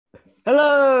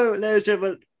Hello, ladies and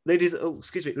gentlemen.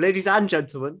 Ladies and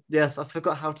gentlemen. Yes, I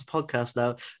forgot how to podcast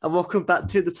now. And welcome back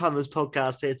to the Timers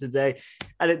podcast here today.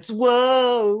 And it's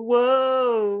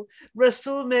whoa,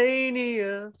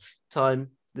 WrestleMania time.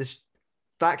 This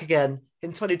back again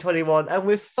in 2021. And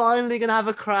we're finally gonna have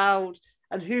a crowd.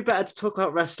 And who better to talk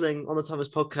about wrestling on the Timers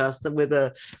podcast than with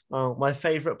my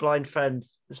favorite blind friend,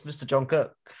 it's Mr. John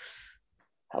Cook.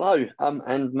 Hello,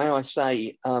 and may I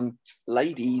say,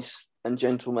 ladies and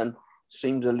gentlemen,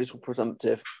 seems a little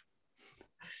presumptive.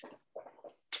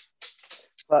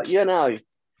 But sorry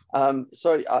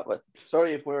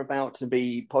if we're about to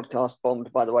be podcast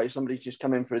bombed. By the way, somebody's just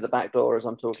come in through the back door as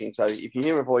I'm talking. So if you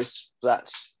hear a voice,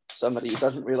 that's somebody who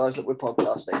doesn't realise that we're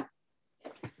podcasting.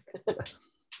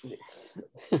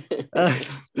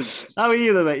 How are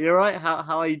you, though, mate? You're right.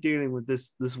 How are you dealing with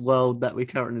this world that we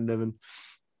currently live in?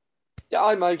 Yeah,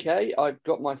 I'm okay. I've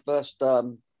got my first.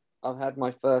 I've had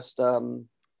my first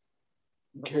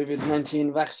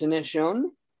COVID-19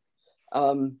 vaccination.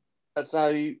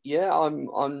 So yeah,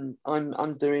 I'm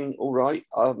doing all right.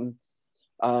 I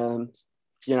am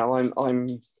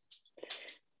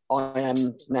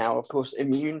now, of course,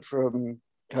 immune from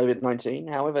COVID-19.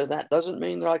 However, that doesn't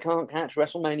mean that I can't catch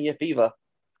WrestleMania fever.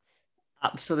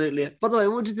 Absolutely. By the way,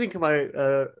 what do you think of my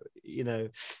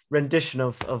rendition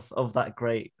of that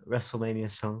great WrestleMania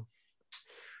song?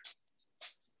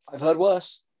 I've heard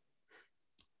worse.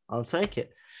 I'll take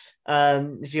it.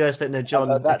 If you guys don't know, John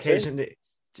occasionally.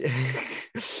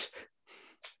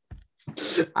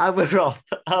 And we're off.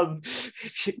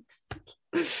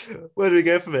 Where do we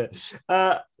go from here?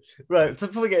 Right, so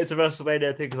before we get into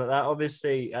WrestleMania, things like that,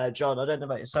 obviously, John, I don't know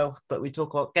about yourself, but we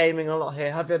talk about gaming a lot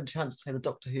here. Have you had a chance to play the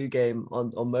Doctor Who game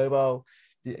on mobile?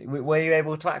 Were you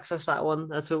able to access that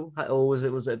one at all, or was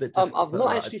it a bit difficult? I've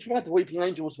not actually tried the Weeping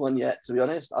Angels one yet, to be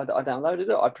honest. I downloaded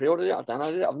it, I pre-ordered it, I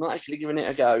downloaded it. I've not actually given it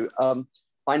a go.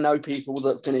 I know people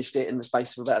that finished it in the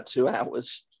space of about 2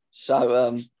 hours,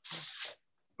 so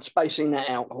spacing that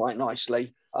out quite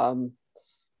nicely. I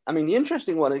mean, the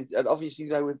interesting one is, obviously,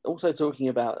 they were also talking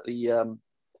about the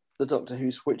Doctor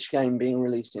Who Switch game being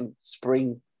released in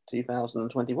spring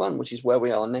 2021, which is where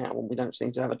we are now, and we don't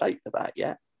seem to have a date for that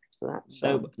yet.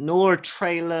 No, nor a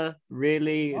trailer,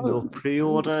 really, nor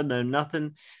pre-order, no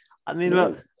nothing. I mean,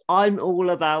 look, I'm all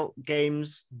about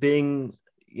games being,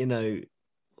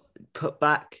 put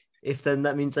back, if then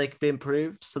that means they can be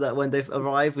improved, so that when they've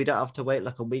arrived, we don't have to wait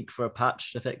like a week for a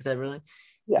patch to fix everything.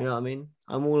 Yeah. You know what I mean?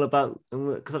 I'm all about,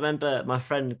 because I remember my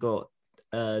friend got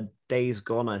Days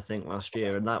Gone, I think, last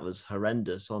year, and that was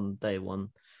horrendous on day one,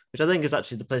 which I think is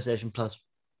actually the PlayStation Plus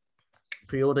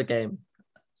pre-order game,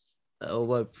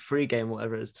 or free game,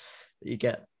 whatever it is that you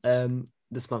get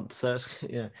this month. So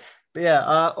yeah, but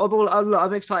yeah,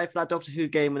 I'm excited for that Doctor Who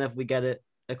game whenever we get it,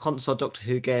 a console Doctor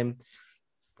Who game.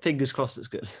 Fingers crossed, it's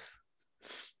good.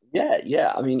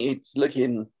 Yeah. I mean, it's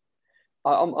looking.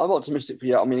 I'm optimistic for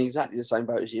you. I mean, exactly the same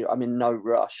boat as you. I'm in no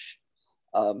rush.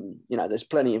 There's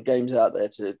plenty of games out there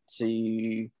to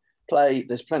play.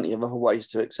 There's plenty of other ways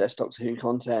to access Doctor Who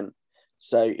content.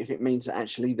 So if it means that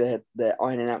actually they're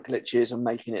ironing out glitches and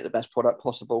making it the best product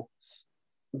possible,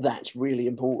 that's really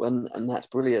important, and that's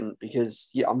brilliant, because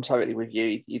yeah, I'm totally with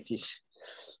you.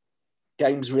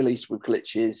 Games released with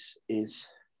glitches is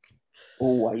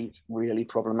always really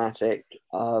problematic.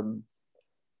 I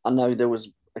know there was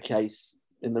a case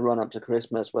in the run up to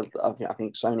Christmas where I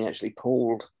think Sony actually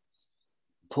pulled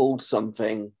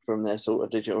something from their sort of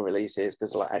digital releases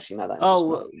because, like, actually no, that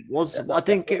I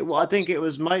think it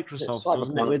was Microsoft,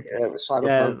 wasn't it? It was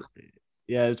Cyberpunk.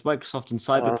 Yeah, it was Microsoft and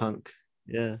Cyberpunk.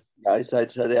 Yeah, so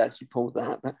they actually pulled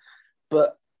that,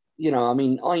 but I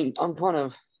mean, I'm kind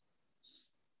of,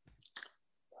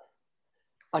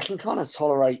 I can kind of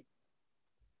tolerate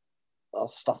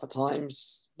stuff at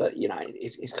times, but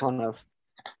it's kind of,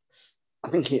 I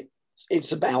think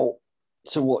it's about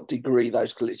to what degree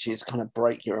those glitches kind of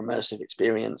break your immersive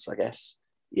experience, I guess.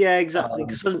 Yeah, exactly.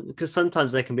 Because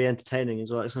sometimes they can be entertaining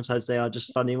as well. Sometimes they are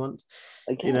just funny ones.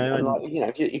 They can,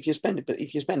 if you're spending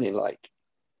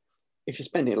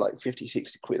like 50,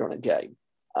 60 quid on a game,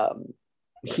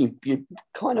 you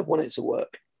kind of want it to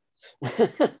work.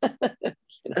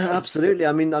 Absolutely.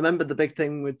 I mean, I remember the big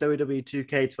thing with WWE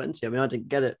 2K20. I mean, I didn't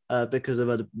get it because I've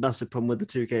had a massive problem with the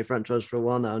 2K franchise for a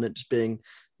while now, and it just being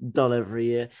dull every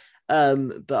year.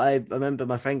 But I remember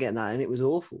my friend getting that, and it was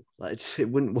awful. Like, it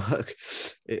wouldn't work.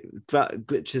 It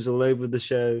glitches all over the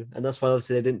show, and that's why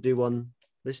obviously they didn't do one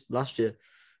last year,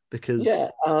 because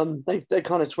they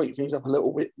kind of tweak things up a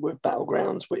little bit with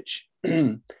Battlegrounds, which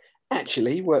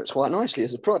actually works quite nicely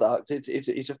as a product.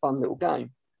 It's a fun little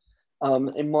game.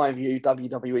 In my view,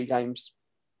 WWE games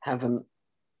haven't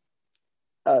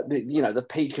the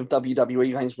peak of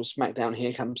WWE reigns was SmackDown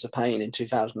Here Comes the Pain in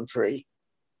 2003.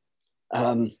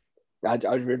 I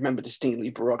remember distinctly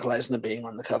Brock Lesnar being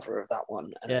on the cover of that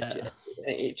one, and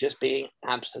it just being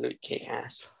absolute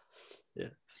kick-ass. Yeah.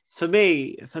 For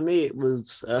me, it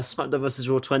was SmackDown vs.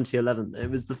 Raw 2011.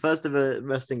 It was the first ever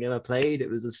wrestling game I played. It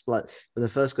was just like when I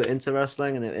first got into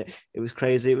wrestling, and it was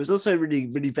crazy. It was also a really,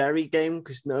 really varied game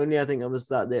because not only I think I was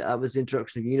the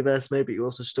introduction of Universe mode, but you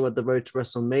also still had the road to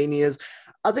WrestleManias.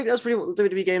 I think that's really what the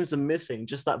WWE games are missing,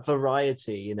 just that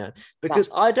variety, because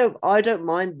I don't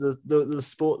mind the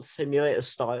sports simulator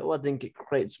style. I think it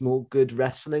creates more good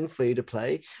wrestling for you to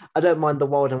play. I don't mind the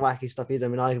wild and wacky stuff either. I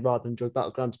mean, I rather enjoy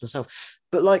Battlegrounds myself.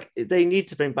 But they need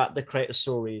to bring back the creator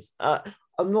stories.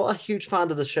 I'm not a huge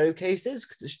fan of the showcases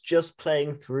because it's just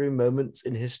playing through moments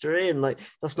in history, and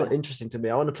that's not interesting to me.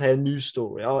 I want to play a new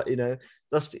story.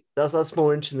 That's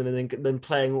more interesting than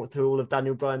playing through all of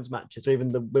Daniel Bryan's matches or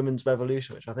even the Women's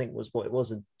Revolution, which I think was what it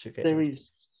was in 2K.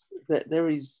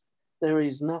 There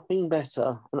is nothing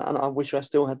better, and I wish I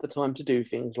still had the time to do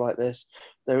things like this.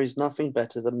 There is nothing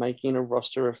better than making a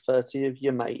roster of 30 of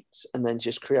your mates and then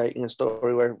just creating a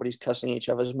story where everybody's cussing each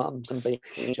other's mums and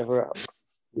beating each other up.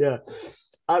 Yeah.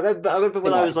 I remember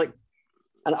when I was like...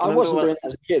 And I wasn't doing that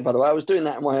as a kid, by the way. I was doing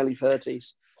that in my early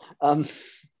 30s. I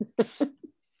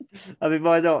mean,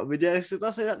 why not? I mean, yeah, so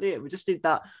that's exactly it. We just need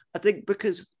that. I think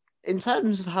because... in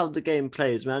terms of how the game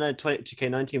plays, I know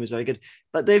 2K19 was very good,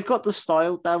 but they've got the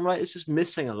style down right. It's just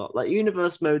missing a lot.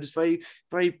 Universe mode is very,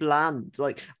 very bland.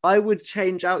 I would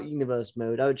change out Universe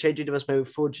mode. I would change Universe mode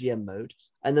for GM mode,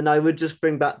 and then I would just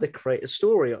bring back the create a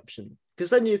story option,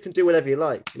 because then you can do whatever you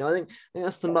like. I think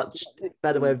that's the much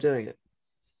better way of doing it.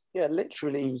 Yeah,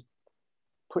 literally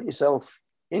put yourself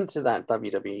into that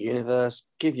WWE universe,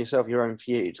 give yourself your own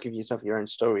feuds, give yourself your own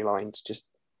storylines, just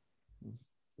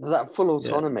that full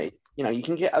autonomy. Yeah. You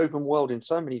can get open world in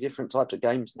so many different types of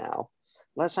games now.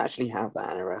 Let's actually have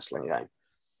that in a wrestling game.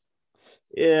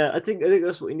 Yeah, I think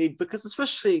that's what we need, because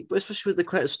especially with the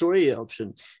create a story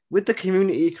option, with the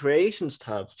community creations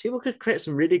tab, people could create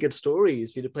some really good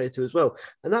stories for you to play to as well,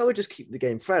 and that would just keep the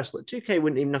game fresh. 2K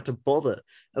wouldn't even have to bother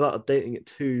about updating it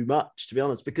too much, to be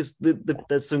honest, because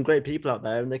there's some great people out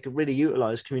there, and they could really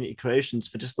utilize community creations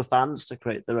for just the fans to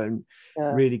create their own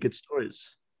really good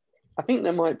stories. I think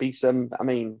there might be some,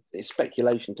 it's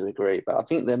speculation to agree, but I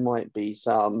think there might be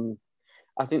some,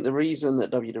 I think the reason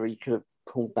that WWE could have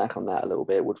pulled back on that a little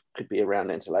bit could be around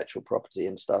intellectual property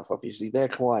and stuff. Obviously, they're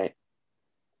quite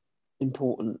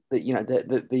important,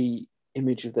 that the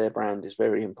image of their brand is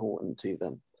very important to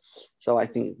them. So I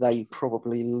think they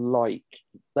probably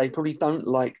don't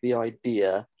like the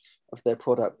idea of their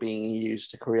product being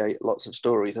used to create lots of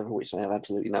stories over which they have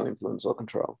absolutely no influence or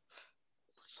control.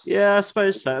 Yeah, I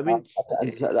suppose so.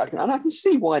 I can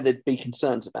see why there'd be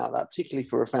concerns about that, particularly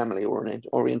for a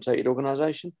family-orientated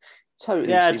organisation. Totally.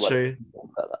 Yeah, true.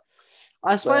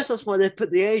 I suppose that's why they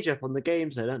put the age up on the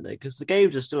games, though, don't they? Because the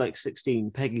games are still 16,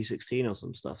 Peggy 16 or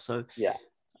some stuff. So yeah,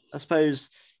 I suppose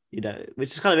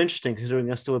which is kind of interesting considering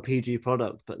they're still a PG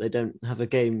product, but they don't have a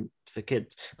game for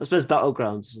kids. I suppose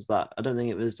Battlegrounds was that. I don't think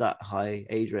it was that high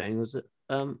age rating, was it?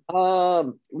 Can't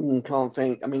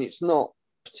think. It's not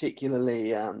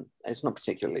particularly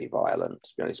violent,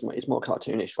 to be honest. It's more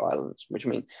cartoonish violence, which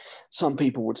some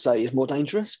people would say is more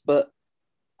dangerous, but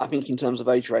I think in terms of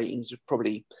age ratings, it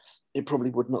probably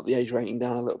would knock the age rating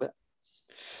down a little bit.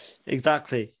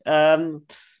 Exactly.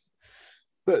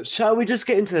 But shall we just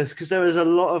get into this, because there is a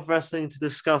lot of wrestling to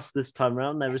discuss this time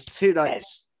around. There was 2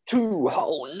 nights, 2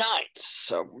 whole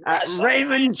nights at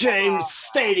Raymond James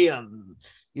Stadium.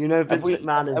 Vince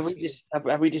McMahon is...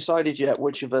 Have we decided yet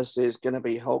which of us is going to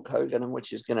be Hulk Hogan and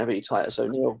which is going to be Titus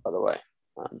O'Neil, by the way?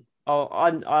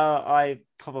 I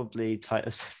probably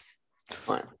Titus.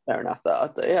 Right, fair enough. I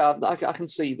can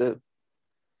see the...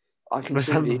 I can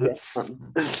see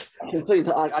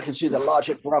the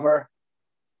logic, brother.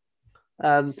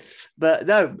 But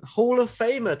no, Hall of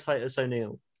Famer Titus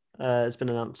O'Neil has been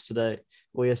announced today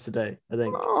or yesterday, I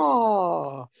think.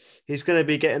 Oh, he's going to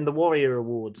be getting the Warrior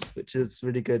Awards, which is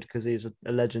really good because he's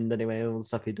a legend anyway, all the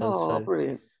stuff he does. Oh,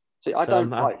 brilliant! See,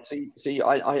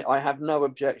 I have no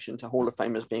objection to Hall of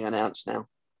Famers being announced now.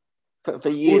 For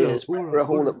years, whenever a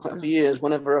Hall of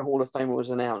Famer was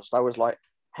announced, I was like,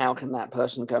 how can that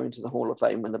person go into the Hall of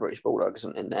Fame when the British Bulldog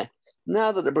isn't in there?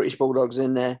 Now that the British Bulldog's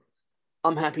in there,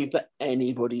 I'm happy for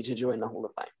anybody to join the Hall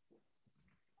of Fame.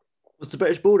 Was the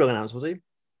British Bulldog announced, was he?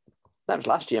 That was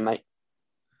last year, mate.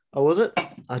 Oh, was it?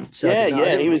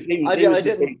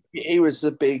 He was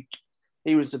the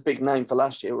big name for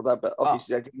last year, although, but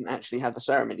obviously they didn't actually have the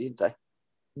ceremony, did they?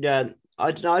 Yeah,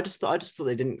 I don't know. I just thought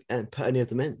they didn't put any of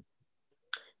them in.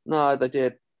 No, they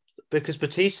did. Because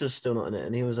Batista's still not in it,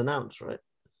 and he was announced, right?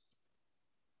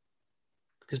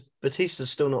 Because Batista's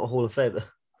still not a Hall of Famer.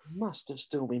 Must have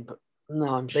still been put.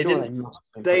 No, I'm They sure didn't- they must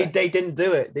have. They didn't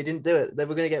do it. They didn't do it. They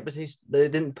were going to get Batista. They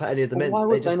didn't put any of them Well, in. why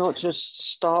would they not just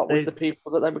start with the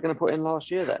people that they were going to put in last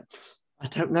year then? I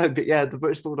don't know, but yeah, the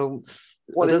British Bulldog.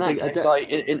 Well, in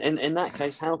that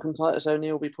case, how can Titus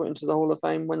O'Neil be put into the Hall of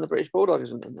Fame when the British Bulldog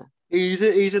isn't in there?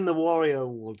 He's in the Warrior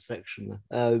Award section,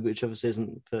 which obviously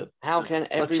isn't for. How can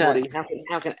everybody?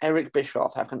 How can Eric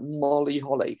Bischoff? How can Molly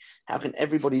Holly? How can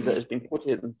everybody that has been put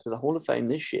into the Hall of Fame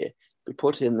this year be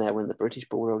put in there when the British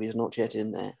Bulldog is not yet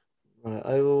in there? Right,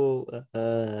 I will.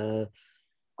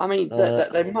 I mean,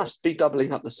 they must be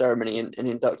doubling up the ceremony and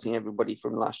inducting everybody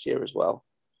from last year as well.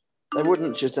 They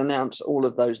wouldn't just announce all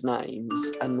of those names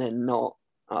and then not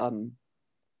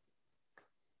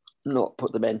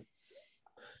put them in.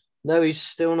 No, he's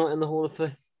still not in the Hall of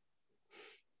Fame.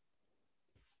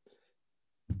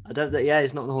 I don't think. Yeah,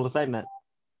 he's not in the Hall of Fame, Matt.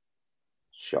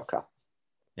 Shocker.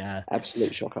 Yeah,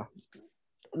 absolute shocker.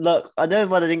 Look, I know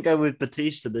why they didn't go with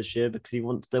Batista this year because they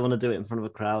want to do it in front of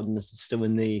a crowd, and this is still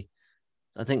in the.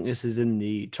 I think this is in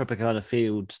the Tropicana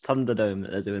Field Thunderdome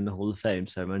that they're doing the Hall of Fame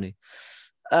ceremony.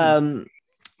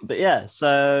 But yeah,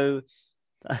 so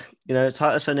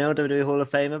Titus O'Neil, WWE Hall of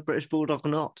Famer, British Bulldog or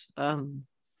not.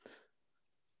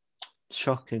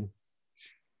 Shocking.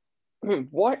 I mean,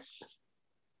 what?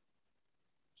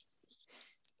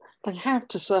 They have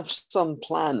to serve some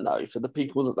plan though for the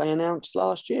people that they announced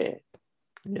last year.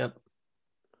 Yep.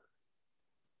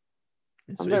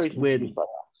 I'm very confused by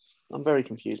that. I'm very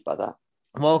confused by that.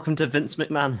 Welcome to Vince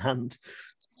McMahon land.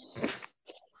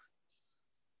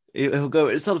 He'll go,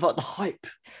 it's all about the hype.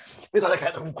 We've got to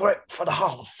get them grip for the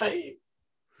Hall of Fame.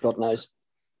 God knows.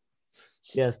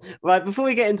 Yes. Right, before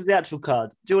we get into the actual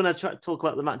card, do you want to talk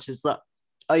about the matches that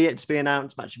are yet to be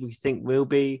announced, matches we think will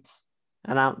be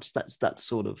announced? That's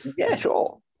sort of... Yeah,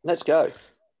 sure. Let's go.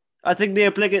 I think the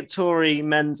obligatory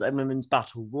men's and women's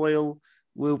battle royal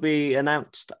will be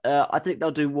announced. I think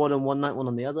they'll do one on one night, one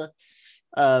on the other.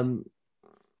 I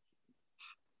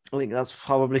think that's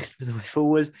probably going to be the way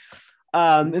forward.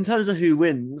 In terms of who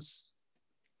wins,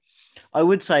 I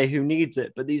would say who needs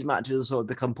it, but these matches have sort of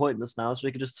become pointless now, so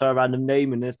we could just throw a random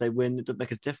name, and if they win, it doesn't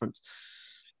make a difference.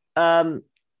 Who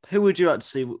would you like to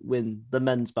see win the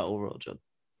men's battle royal, John?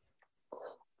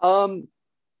 I'm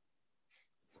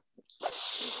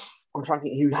trying to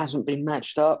think who hasn't been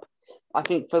matched up. I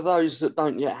think for those that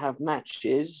don't yet have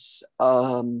matches,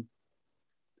 King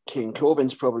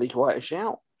Corbin's probably quite a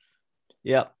shout.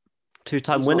 Yeah.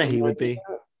 Two-time winner he would be.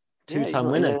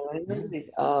 Two-time winner.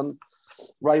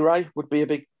 Ray would be a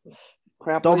big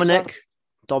crowd Dominic.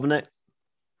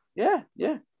 Yeah.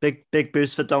 Big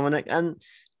boost for Dominic. And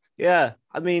yeah,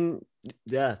 I mean,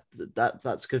 yeah,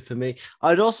 that's good for me.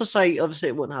 I'd also say, obviously,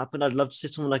 it wouldn't happen. I'd love to see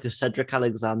someone like a Cedric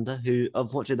Alexander, who,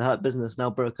 unfortunately, the Hurt Business now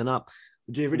broken up.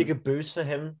 Would be a really good boost for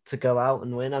him to go out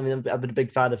and win. I mean, I've been a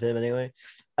big fan of him anyway.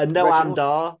 And Noam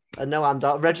Dar.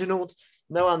 Reginald.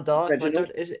 Noam Dar.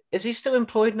 Is he still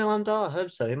employed, Noam Dar? I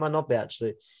hope so. He might not be,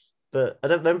 actually. But I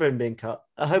don't remember him being cut.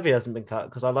 I hope he hasn't been cut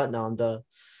because I like Noam Dar.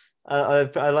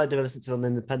 I liked him ever since he was on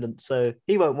Independent. So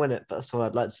he won't win it, but that's what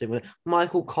I'd like to see win it.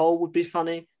 Michael Cole would be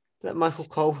funny. Let Michael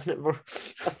Cole win it.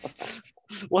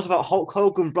 What about Hulk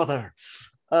Hogan, brother?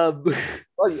 I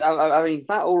mean,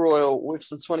 Battle Royal with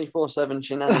some 24/7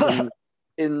 shenanigans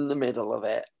in the middle of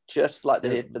it, just like they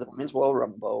did with the Women's World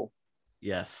Rumble.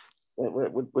 Yes. It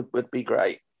would be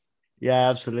great. Yeah,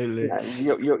 absolutely.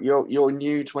 Your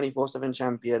new 24/7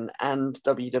 champion and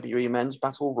WWE Men's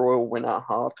Battle Royal winner,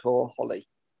 Hardcore Holly.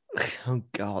 Oh,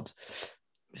 God.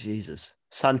 Jesus.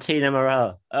 Santina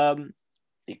Morella.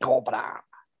 The Cobra.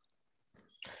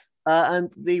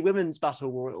 And the Women's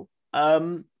Battle Royal.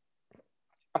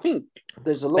 I think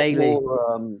there's a lot Bailey.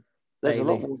 more. There's a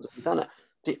lot more to be done.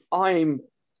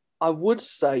 I would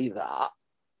say that,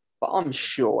 but I'm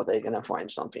sure they're going to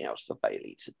find something else for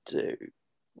Bailey to do.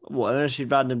 What? Unless she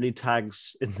randomly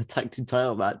tags in the tag team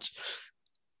title match.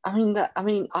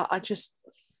 I just.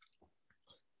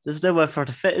 There's nowhere for her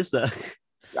to fit, is there?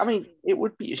 I mean,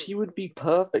 she would be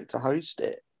perfect to host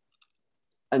it.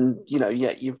 And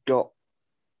you've got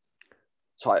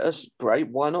Titus, great.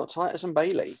 Why not Titus and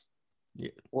Bailey? Yeah.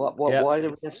 Why do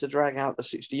we have to drag out the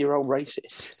 60-year-old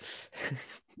racist?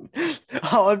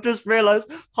 I've just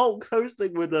realised Hulk's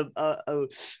hosting with them.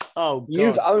 God.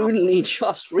 You've only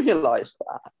just realised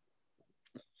that.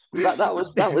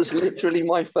 That was literally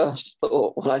my first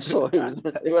thought when I saw who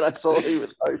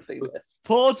was hosting this.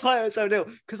 Poor Titus O'Neil,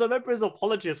 because I remember his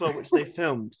apology as well, which they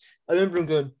filmed. I remember him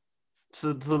going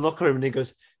to the locker room and he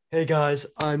goes, "Hey guys,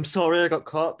 I'm sorry I got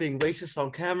caught being racist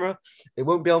on camera. It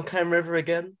won't be on camera ever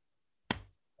again."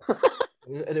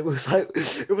 And it was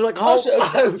like Hulk.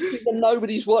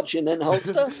 Nobody's watching, then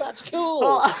Hulkster. That's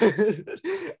cool.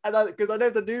 And because I know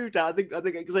the new dad, I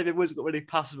think Xavier Woods got really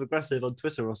passive aggressive on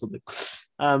Twitter or something.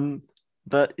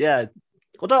 But yeah.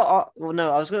 Although,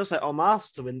 I was going to say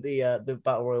Omos to win the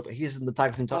battle royal, but he's in the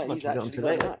tag team title match. We'll get onto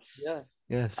later. Yeah.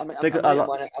 Yes. A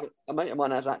mate of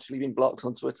mine has actually been blocked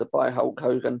on Twitter by Hulk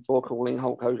Hogan for calling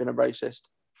Hulk Hogan a racist.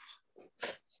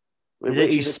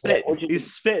 He's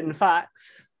spitting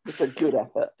facts. It's a good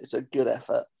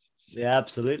effort. Yeah,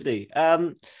 absolutely.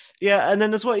 Yeah, and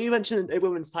then there's what you mentioned, a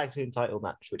women's tag team title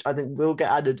match, which I think will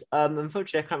get added.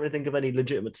 Unfortunately, I can't really think of any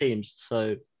legitimate teams.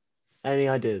 So, any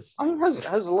ideas? I mean,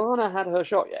 has Lana had her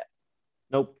shot yet?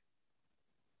 Nope.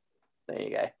 There you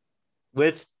go.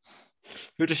 With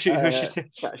who does she?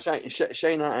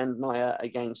 Shayna and Nia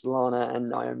against Lana and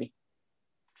Naomi,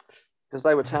 because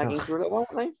they were tagging for a little while,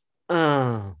 weren't they?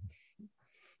 Oh.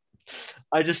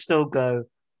 I just still go,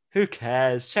 who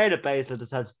cares? Shayna Baszler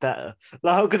deserves better.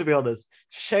 Like, I'm going to be honest.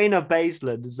 Shayna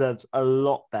Baszler deserves a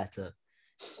lot better.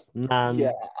 Man.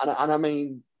 Yeah, and I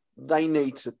mean, they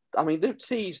need to. I mean, they've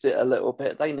teased it a little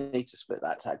bit. They need to split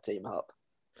that tag team up.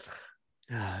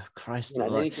 Oh, Christ. They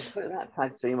need to split that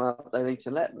tag team up. They need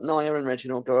to let Nia and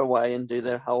Reginald go away and do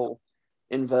their whole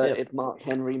inverted Mark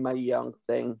Henry, Mae Young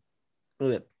thing.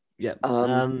 Yep. Give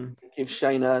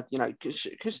Shayna,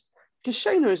 because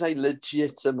Shayna is a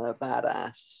legitimate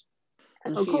badass.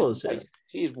 And of course,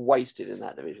 she is wasted in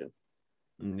that division.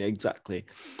 Exactly.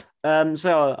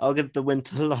 So I'll give the win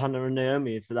to Lana and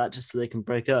Naomi for that, just so they can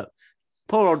break up.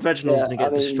 Poor old Reginald's going to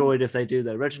get destroyed if they do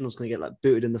that. Reginald's going to get like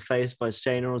booted in the face by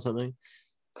Shayna or something.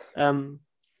 Poor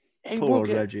old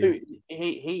Reggie.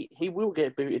 He will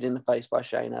get booted in the face by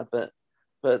Shayna, but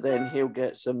then he'll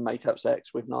get some makeup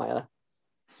sex with Nia.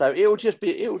 So it'll just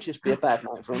be a bad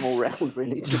night for him all round,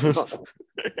 really.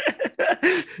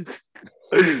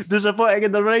 Disappointing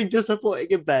in the ring, disappointing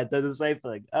in bed. They're the same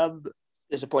thing.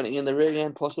 Disappointing in the ring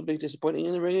and possibly disappointing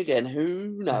in the ring again.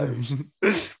 Who knows?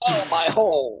 Oh, my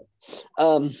hole.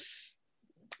 Right,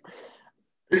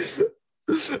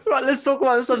 let's talk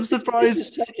about some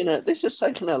surprise. This has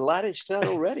taken a laddish turn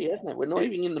already, hasn't it? We're not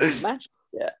even in the match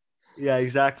yet. Yeah,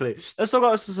 exactly. Let's talk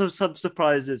about some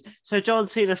surprises. So John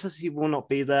Cena says he will not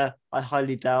be there. I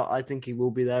highly doubt. I think he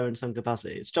will be there in some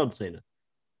capacity. It's John Cena.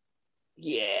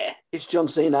 Yeah, it's John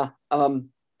Cena.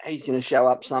 He's going to show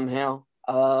up somehow.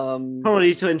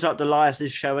 Probably to interrupt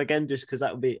Elias's show again, just because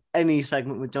that would be any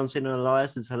segment with John Cena and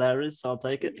Elias is hilarious. So I'll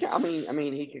take it. Yeah, I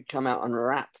mean, he could come out and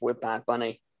rap with Bad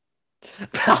Bunny.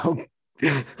 Oh,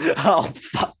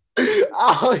 fuck.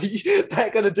 Oh, they're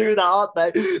going to do that, aren't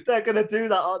they? They're going to do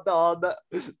that, aren't they?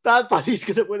 Bad Bunny's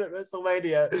going to win at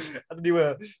WrestleMania. And you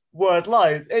were word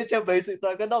live. It's your basic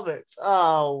ergonomics.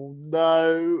 Oh,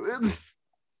 no.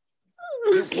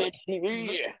 You can't see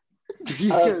me.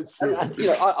 I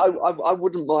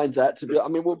wouldn't mind that. I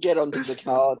mean, we'll get onto the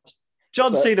card.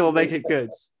 John Cena will make it good.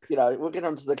 We'll get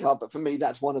onto the card, but for me,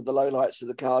 that's one of the lowlights of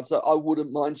the card. So I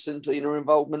wouldn't mind Cena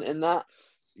involvement in that.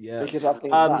 Yeah, because I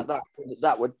think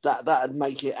that'd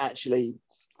make it actually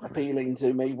appealing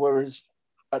to me. Whereas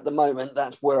at the moment,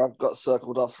 that's where I've got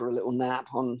circled off for a little nap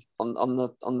on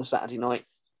the Saturday night.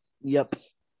 Yep.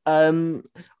 I'm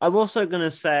also gonna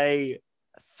say,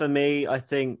 for me, I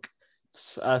think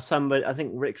I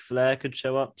think Ric Flair could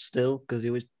show up still, because he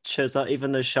always shows up,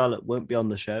 even though Charlotte won't be on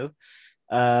the show.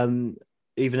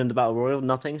 Even in the Battle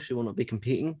Royal, she will not be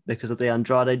competing because of the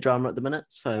Andrade drama at the minute.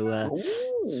 So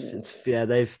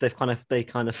they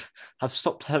kind of have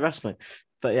stopped her wrestling.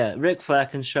 But yeah, Ric Flair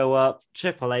can show up,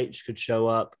 Triple H could show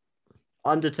up,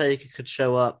 Undertaker could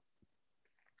show up.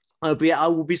 I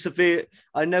will be severe.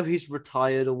 I know he's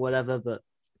retired or whatever, but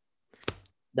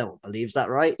no one believes that,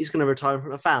 right? He's going to retire in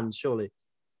front of fans, surely.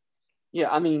 Yeah,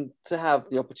 I mean, to have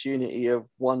the opportunity of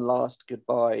one last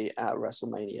goodbye at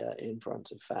WrestleMania in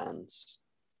front of fans,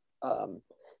 not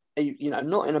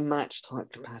in a match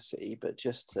type capacity, but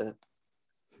just to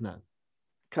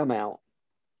come out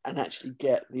and actually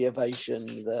get the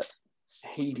ovation that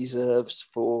he deserves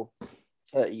for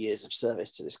 30 years of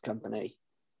service to this company.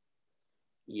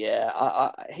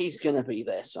 Yeah, he's going to be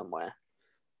there somewhere.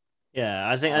 Yeah,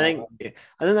 I think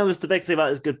that was the big thing about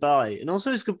his goodbye, and also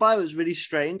his goodbye was really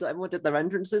strange. Everyone did their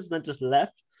entrances and then just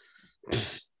left.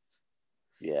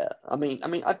 Yeah, I mean,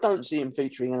 I don't see him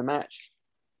featuring in a match.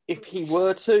 If he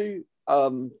were to,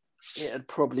 it'd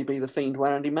probably be the Fiend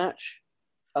Randy match.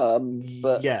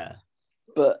 But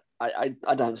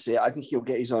I don't see it. I think he'll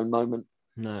get his own moment.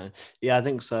 No, yeah, I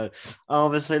think so.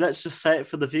 Obviously, let's just say it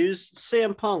for the views.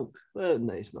 CM Punk. Well,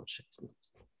 no, he's not shit.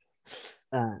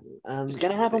 It's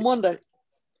going to happen one day.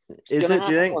 Is it?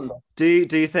 Do you think?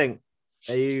 Do you think?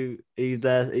 Are you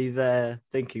there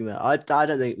thinking that? I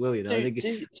don't think it will. You know, I think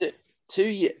Two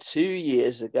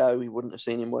years ago, we wouldn't have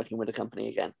seen him working with a company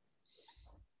again.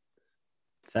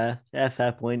 fair. Yeah,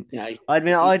 fair point. You know, I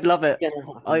mean, I'd love it.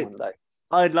 one day.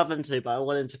 I'd love him to, but I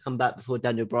want him to come back before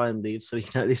Daniel Bryan leaves, so he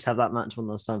can at least have that match one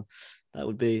last time. That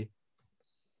would be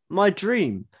my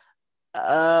dream.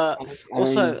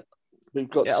 Also, we've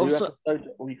got yeah, episodes.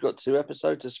 We've got 2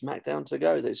 episodes of SmackDown to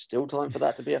go. There's still time for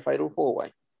that to be a fatal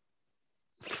 4-way.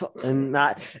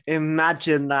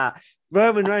 Imagine that.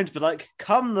 Roman Reigns be like,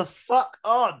 come the fuck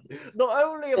on. Not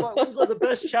only was I the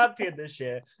best champion this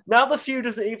year, now the feud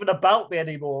isn't even about me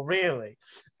anymore, really.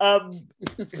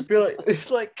 It'd be like, it's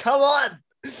like, come on.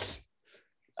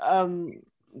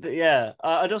 But yeah,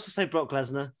 I'd also say Brock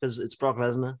Lesnar, because it's Brock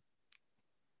Lesnar.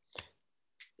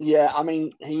 Yeah, I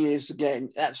mean, he is, again,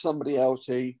 that's somebody else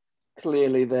who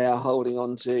clearly they are holding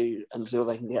on to until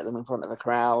they can get them in front of a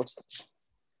crowd.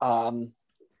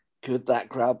 Could that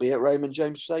crowd be at Raymond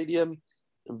James Stadium?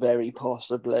 Very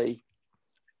possibly.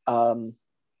 I've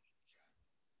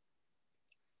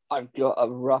got a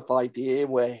rough idea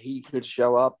where he could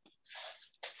show up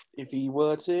if he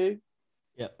were to.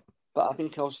 Yep. But I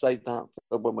think I'll save that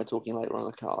for when we're talking later on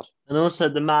the card. And also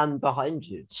the man behind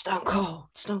you, Stone Cold.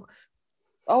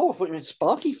 Oh, I thought you meant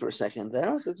Sparky for a second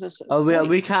there.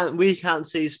 We can't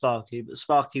see Sparky, but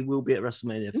Sparky will be at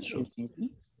WrestleMania for sure.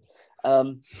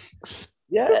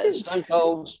 Yeah, Stone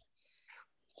Cold.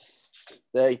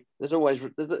 There's always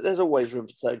room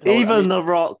for Stone Cold. Even The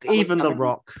Rock.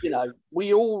 You know,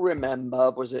 we all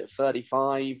remember, was it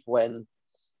 35 when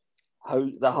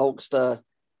the Hulkster,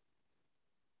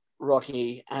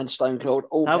 Rocky, and Stone Cold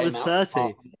all came out?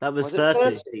 That was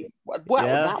 30. Well,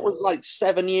 yeah. That was like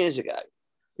 7 years ago.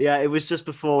 Yeah, it was just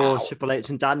before Triple H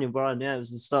and Daniel Bryan. Yeah, it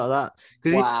was the start of that.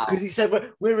 Because he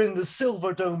said, we're in the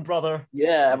Silver Dome, brother.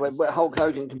 Yeah, where Hulk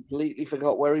Hogan completely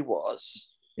forgot where he was.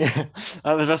 Yeah,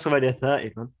 that was WrestleMania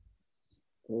 30, man.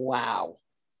 Wow.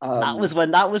 That was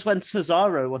when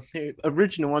Cesaro won the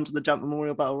original one to the Jump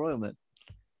Memorial Battle Royal, man.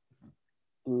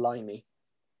 Blimey.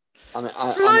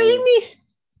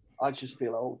 I just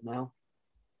feel old now.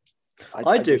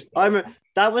 I do.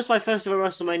 That was my first ever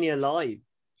WrestleMania live.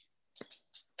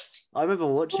 I remember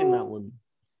watching that one.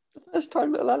 The first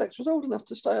time little Alex was old enough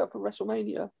to stay up for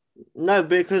WrestleMania. No,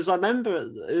 because I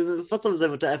remember it was the first time I was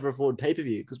able to ever afford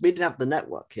pay-per-view because we didn't have the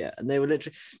network yet, and they were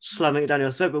literally slamming it down your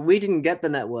throat. But we didn't get the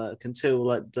network until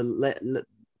like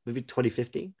maybe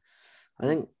 2015, I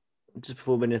think, just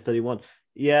before Mania 31.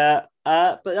 Yeah,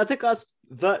 but I think that's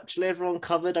virtually everyone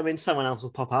covered. I mean, someone else will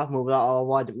pop up and we'll be like, oh,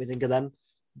 why didn't we think of them?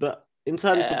 But in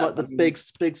terms of like the big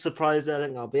surprise, I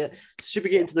think that'll be it. Should we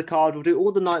get into the card? We'll do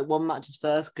all the night one matches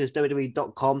first because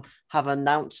WWE.com have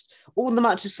announced all the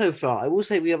matches so far. I will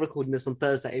say we are recording this on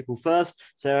Thursday, April 1st.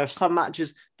 So there are some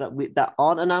matches that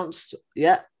aren't announced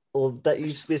yet, or that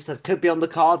you said could be on the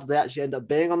card. They actually end up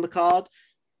being on the card.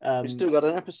 We've still got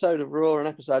an episode of Raw, an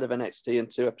episode of NXT,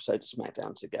 and 2 episodes of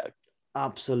SmackDown to go.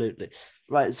 Absolutely.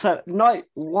 Right. So night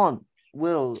one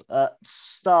will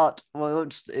start. Well,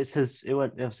 it says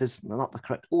not the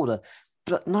correct order,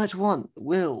 but night one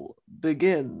will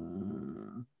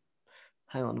begin.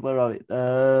 Hang on, where are we?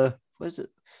 Where's it?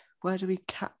 Where do we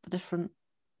cap the different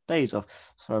days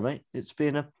off? Sorry, mate. It's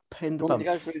been a pain in the bum.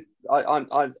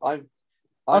 I'm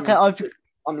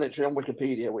literally on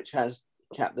Wikipedia, which has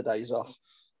capped the days off.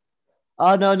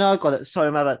 Oh no, I got it. Sorry,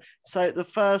 my bad. So the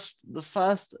first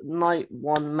night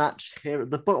one match here at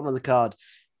the bottom of the card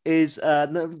is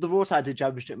the Raw Tag Team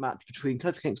Championship match between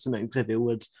Kofi Kingston and Xavier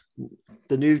Woods,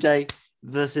 the New Day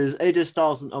versus AJ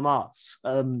Styles and Omos.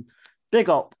 Big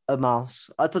up Omos.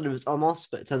 I thought it was Omos,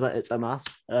 but it turns out it's Omos,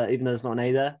 even though there's not an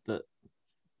A there. But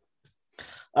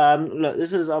look,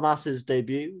 this is Omos's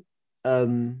debut.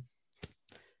 In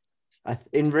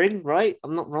ring, right?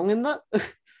 I'm not wrong in that.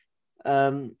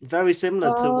 Very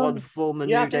similar to one former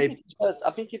New Day. I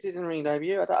think it is in ring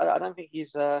debut. I don't think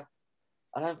he's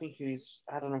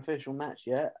had an official match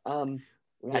yet.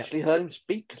 We actually heard him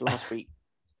speak last week.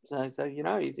 So you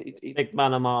know, he's big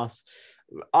man of Mars.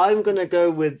 I'm gonna go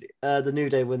with the New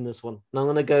Day win this one. And I'm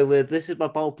gonna go with, this is my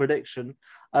bold prediction.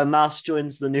 Mas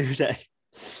joins the New Day.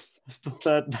 That's the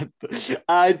third member.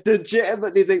 I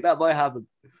legitimately think that might happen.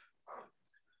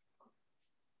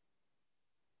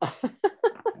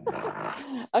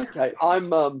 Okay, I'm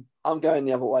going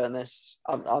the other way on this.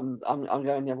 I'm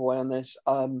going the other way on this.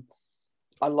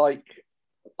 I like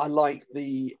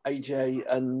the AJ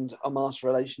and Omos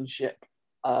relationship.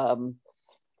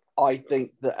 I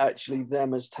think that actually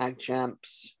them as tag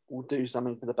champs will do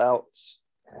something for the belts.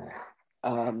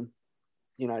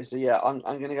 You know, so yeah, I'm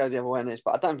going to go the other way on this,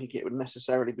 but I don't think it would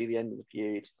necessarily be the end of the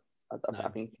feud. I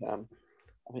think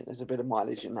I think there's a bit of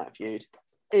mileage in that feud.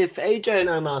 If AJ and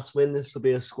Omos win, this will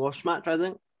be a squash match, I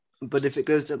think. But if it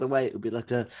goes the other way, it'll be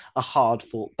like a hard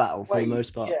fought battle for the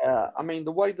most part. Yeah, I mean,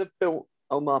 the way they've built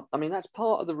Omar, I mean, that's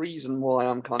part of the reason why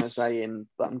I'm kind of saying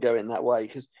that I'm going that way,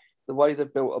 because the way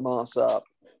they've built Omar up,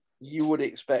 you would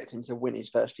expect him to win his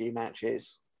first few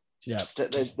matches. Yeah.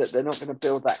 That they're not going to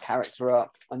build that character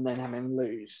up and then have him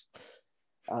lose.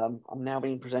 I'm now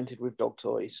being presented with dog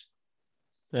toys.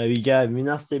 There you go. I mean,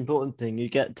 that's the important thing. You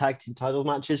get tag team title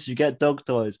matches, you get dog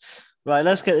toys. Right,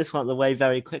 let's get this one out of the way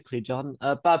very quickly, John.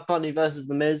 Bad Bunny versus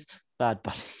The Miz. Bad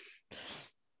Bunny.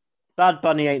 Bad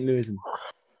Bunny ain't losing.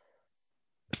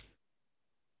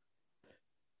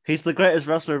 He's the greatest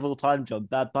wrestler of all time, John.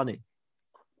 Bad Bunny.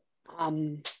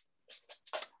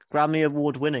 Grammy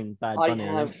Award winning Bad Bunny.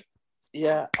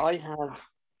 I have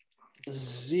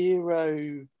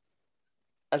zero.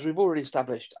 As we've already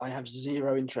established, I have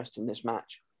zero interest in this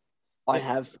match. I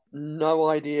have no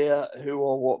idea who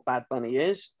or what Bad Bunny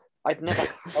is. I'd never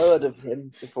heard of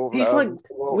him before. He's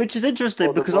which is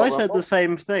interesting because I said the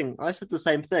same thing.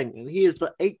 And he is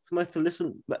the 8th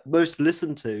most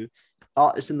listened to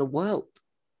artist in the world,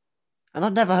 and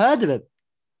I've never heard of him,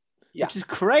 which is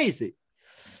crazy.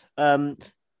 But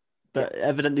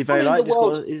evidently very light.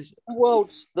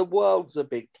 The world's a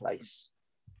big place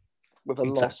with a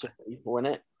lot of people in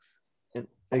it.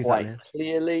 Exactly. Quite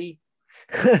clearly,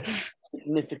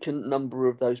 significant number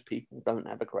of those people don't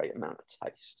have a great amount of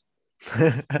taste.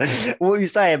 What are you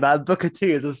saying, man? Booker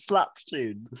T is a slap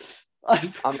tune.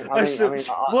 I'm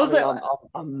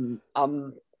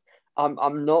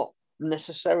not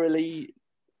necessarily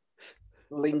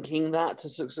linking that to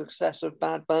the success of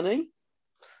Bad Bunny.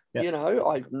 Yeah. You know,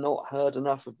 I've not heard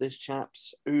enough of this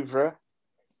chap's oeuvre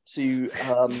to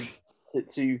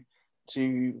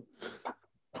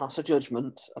pass a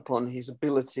judgment upon his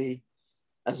ability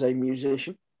as a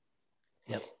musician.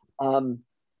 Yep.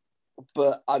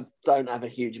 But I don't have a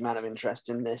huge amount of interest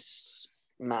in this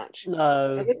match.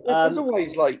 No. There's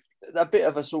always like a bit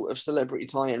of a sort of celebrity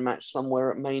tie-in match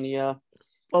somewhere at Mania.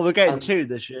 Well, we're getting 2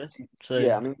 this year. So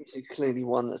yeah, I mean, this is clearly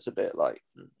one that's a bit like.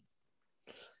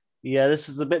 Yeah, this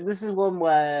is one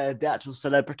where the actual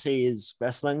celebrity is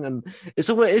wrestling, and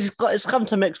it's come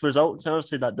to mixed results.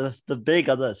 Honestly, like the big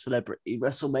other celebrity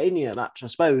WrestleMania match, I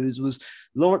suppose, was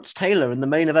Lawrence Taylor in the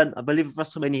main event, I believe, of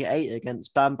WrestleMania 8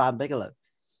 against Bam Bam Bigelow.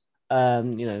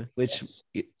 You know, which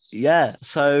yeah.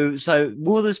 So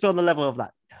will this be on the level of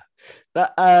that?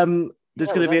 But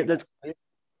there's going to be. I think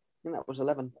that was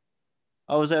 11.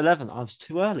 Oh, was it 11? I was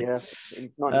too early. Yeah,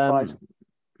 95.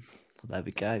 There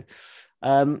we go.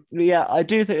 Yeah, I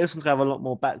do think this one's going to have a lot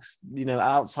more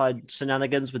outside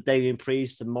shenanigans with Damian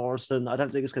Priest and Morrison. I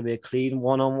don't think it's going to be a clean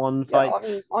one-on-one fight. I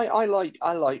mean,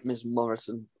 I like Ms.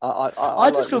 Morrison.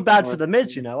 I just feel bad for the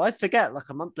Miz. You know, I forget like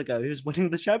a month ago he was winning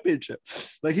the championship,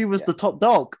 like he was the top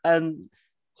dog, and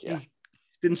he's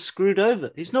been screwed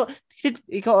over. He's not.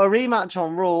 He got a rematch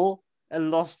on Raw and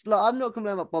lost. Like, I'm not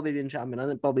complaining about Bobby being champion. I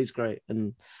think Bobby's great,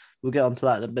 and we'll get onto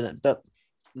that in a minute, but.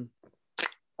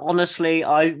 Honestly,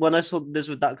 when I saw this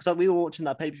with that, because we were watching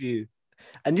that pay-per-view,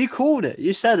 and you called it.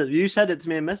 You said it to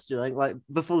me in messages, like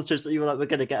before the show. You were like, "We're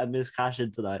gonna get a Miz cash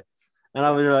in tonight," and I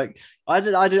was like, "I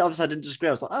did." Obviously, I didn't disagree.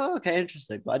 I was like, "Oh, okay,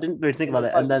 interesting," but I didn't really think about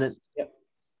it. And then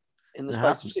in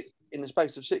the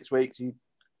space of 6 weeks,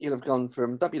 you'll have gone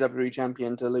from WWE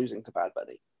champion to losing to Bad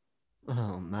Bunny.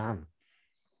 Oh man,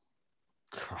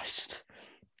 Christ!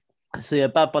 So yeah,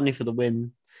 Bad Bunny for the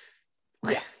win.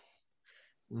 Yeah.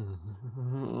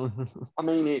 I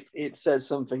mean, it says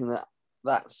something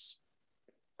that's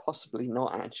possibly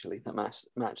not actually the match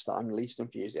that I'm least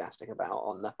enthusiastic about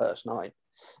on the first night.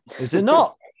 Is it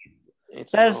not?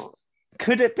 It's not.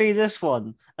 Could it be this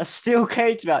one? A steel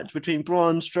cage match between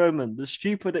Braun Strowman, the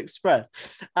Stupid Express,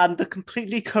 and the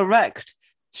completely correct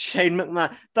Shane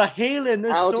McMahon. The heel in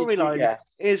this storyline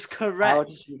is correct. How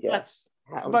did you guess?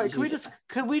 Right,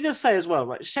 can we just say as well,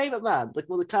 right? Shane McMahon,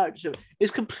 the character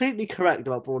is completely correct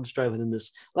about Braun Strowman in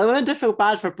this. Like, I meant to feel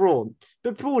bad for Braun,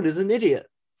 but Braun is an idiot.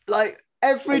 Like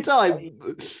every time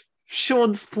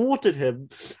Sean's thwarted him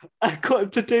and got him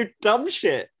to do dumb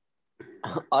shit.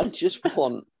 I just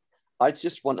want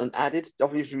an added.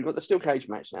 Obviously, we've got the steel cage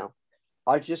match now.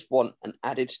 I just want an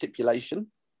added stipulation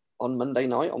on Monday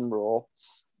night on Raw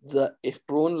that if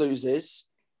Braun loses,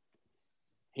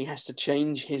 he has to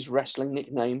change his wrestling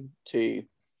nickname to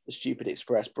the Stupid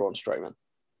Express Braun Strowman.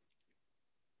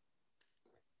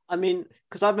 I mean,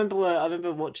 because I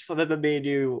remember me and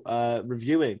you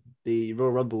reviewing the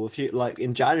Royal Rumble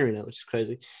in January now, which is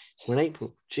crazy. We're in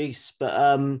April, jeez. But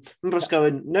I remember us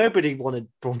going, nobody wanted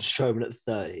Braun Strowman at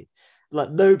 30.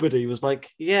 Like nobody was like,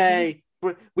 yay,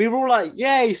 we were all like,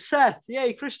 "Yay, Seth!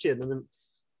 Yay, Christian!" And then,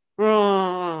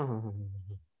 oh.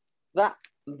 that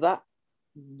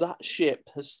ship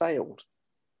has sailed.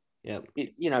 Yeah,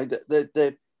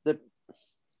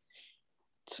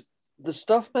 the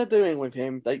stuff they're doing with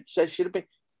him, they should have been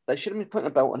putting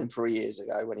a belt on him 3 years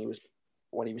ago when he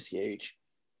was huge.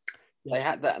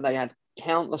 Yeah. They had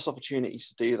countless opportunities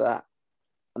to do that,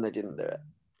 and they didn't do it.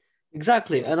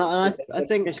 Exactly, and I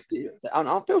think, and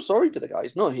I feel sorry for the guy.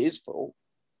 It's not his fault.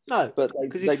 No, but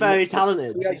because he's very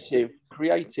talented.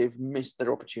 Creative missed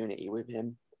their opportunity with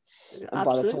him, and Absolutely.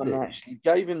 by the time they actually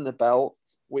gave him the belt,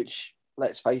 which,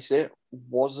 let's face it,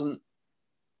 wasn't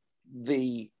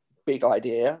the big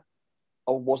idea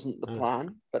or wasn't the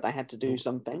plan, but they had to do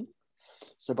something.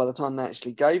 So by the time they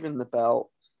actually gave him the belt,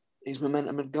 his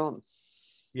momentum had gone.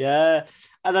 Yeah,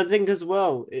 and I think as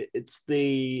well, it's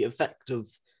the effect of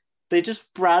they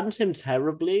just brand him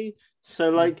terribly. So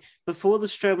like before the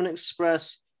Strowman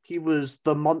Express, he was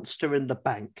the monster in the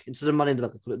bank instead of Money in the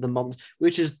Bank. They call it the monster,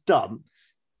 which is dumb.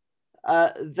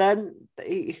 Then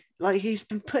he's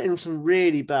been put in some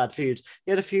really bad feuds.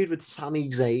 He had a feud with Sami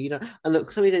Zayn, and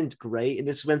look, Sami Zayn's great, and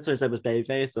this is when Sami Zayn was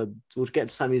babyface. So we'll get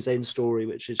to Sami Zayn's story,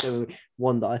 which is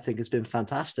one that I think has been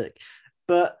fantastic.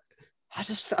 But I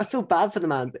feel bad for the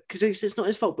man because it's not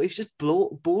his fault, but he's just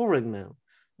boring now.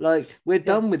 Like, we're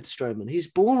done with Strowman. He's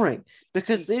boring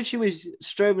because the issue is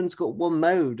Strowman's got one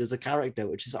mode as a character,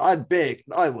 which is I'm big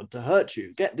and I want to hurt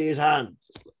you. Get these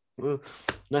hands. No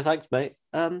thanks, mate.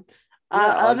 I'd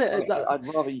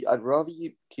rather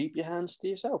you keep your hands to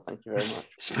yourself. Thank you very much.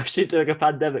 Especially during a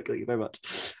pandemic. Thank you very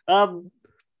much.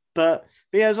 But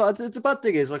yeah, the bad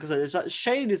thing is, like I said, is that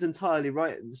Shane is entirely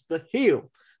right. It's the heel,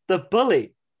 the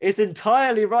bully, is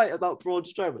entirely right about Braun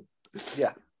Strowman.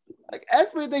 Yeah, like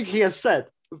everything he has said,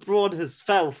 Braun has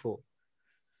fell for.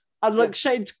 And like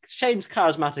Shane's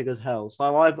charismatic as hell.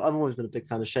 So I've always been a big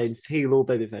fan of Shane, heel or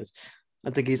babyface. I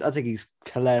think he's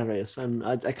hilarious, and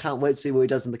I can't wait to see what he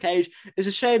does in the cage. It's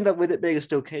a shame that with it being a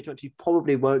steel cage match, he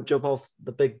probably won't jump off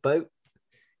the big boat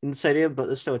in the stadium, but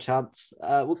there's still a chance.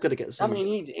 We're going to get some. I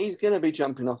mean, he's going to be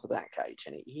jumping off of that cage,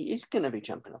 and he is going to be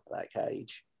jumping off of that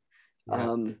cage.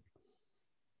 Yeah.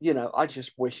 I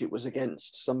just wish it was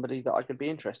against somebody that I could be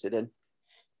interested in.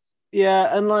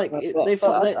 Yeah, and like I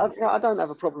don't have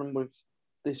a problem with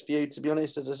this feud, to be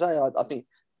honest. As I say, I think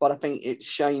it's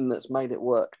Shane that's made it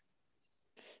work.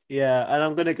 Yeah, and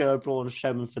I'm going to go Braun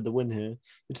Strowman for the win here,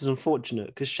 which is unfortunate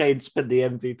because Shane's been the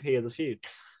MVP of the feud.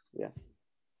 Yeah.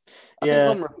 I think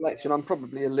on reflection, I'm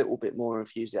probably a little bit more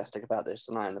enthusiastic about this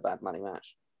than I am the Bad Money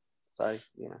match. So,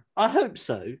 I hope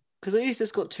so, because at least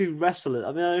it's got two wrestlers.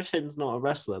 I mean, I know Shane's not a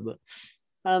wrestler, but,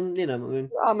 Shane's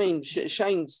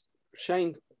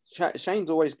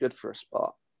always good for a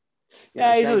spot.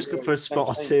 He's always good for a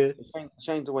spot too.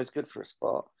 Shane's always good for a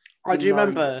spot. I do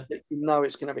remember.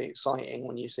 It's going to be exciting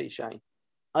when you see Shane.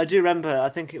 I do remember. I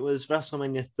think it was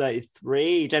WrestleMania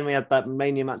 33. He generally had that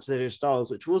Mania match with AJ Styles,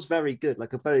 which was very good,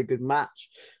 like a very good match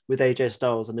with AJ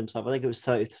Styles and himself. I think it was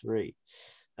 33.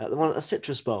 The one at a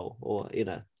Citrus Bowl,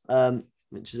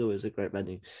 which is always a great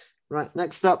venue. Right,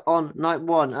 next up on night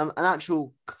one, an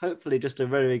actual, hopefully just a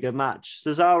very, very good match.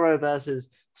 Cesaro versus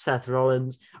Seth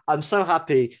Rollins. I'm so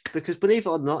happy because, believe it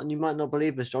or not, and you might not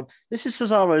believe this, John, this is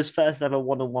Cesaro's first ever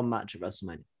one-on-one match at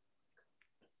WrestleMania.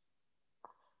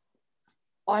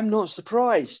 I'm not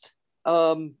surprised.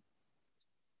 I'm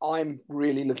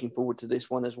really looking forward to this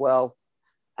one as well,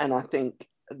 and I think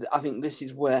this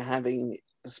is where having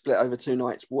the split over 2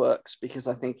 nights works, because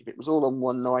I think if it was all on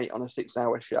one night on a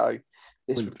 6-hour show,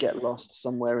 this would get lost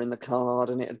somewhere in the card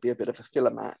and it'd be a bit of a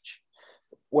filler match.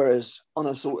 Whereas on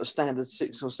a sort of standard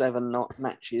 6 or 7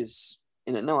 matches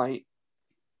in a night,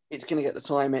 it's going to get the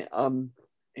time it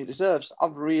deserves.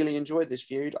 I've really enjoyed this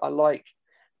feud. I like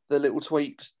the little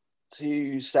tweaks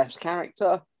to Seth's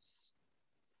character.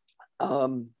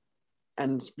 And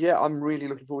yeah, I'm really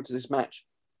looking forward to this match.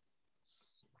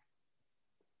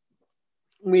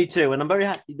 Me too, and I'm very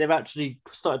happy they've actually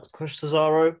started to push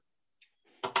Cesaro,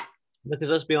 because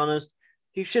let's be honest,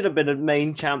 he should have been a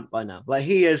main champ by now. Like,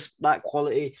 he is that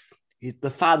quality.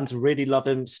 The fans really love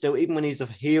him still, even when he's a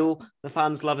heel. The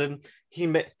fans love him.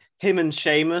 Him and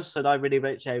Sheamus, and I really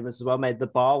rate Sheamus as well, made the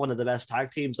Bar one of the best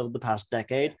tag teams of the past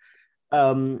decade.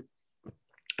 It's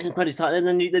pretty tight. And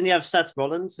then you have Seth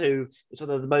Rollins, who is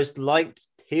one of the most liked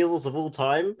heels of all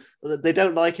time. They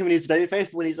don't like him when he's a babyface,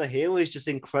 but when he's a heel, he's just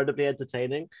incredibly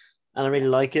entertaining, and I really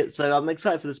like it. So I'm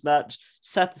excited for this match.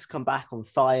 Seth has come back on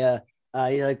fire.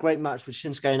 He had a great match with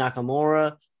Shinsuke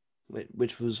Nakamura,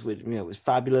 which was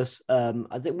fabulous. I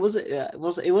think it was at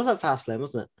Fastlane,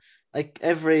 wasn't it? like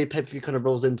every pay-per-view kind of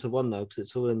rolls into one now because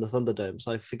it's all in the Thunderdome.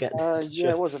 So I forget. Yeah,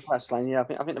 it was a Fastlane. Yeah, I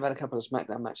think they've had a couple of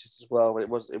SmackDown matches as well, but it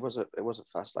was a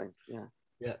Fastlane. Yeah.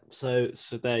 Yeah. So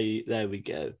there we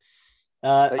go.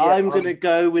 Yeah, I'm gonna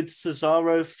go with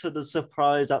Cesaro for the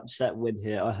surprise upset win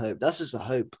here. I hope that's just a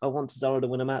hope. I want Cesaro to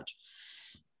win a match.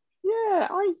 yeah,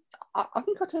 I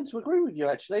think I tend to agree with you.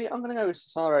 Actually, I'm going to go with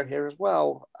Cesaro here as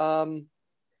well. And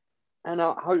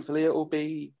hopefully it will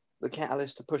be the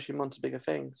catalyst to push him onto bigger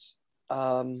things.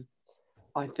 I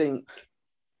think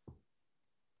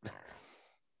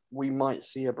we might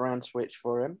see a brand switch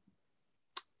for him.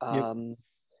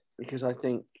 Because I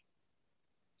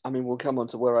mean, we'll come on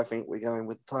to where I think we're going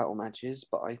with the title matches,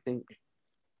 but I think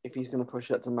if he's going to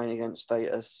push up to main event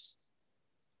status,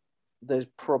 there's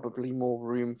probably more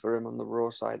room for him on the Raw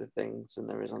side of things than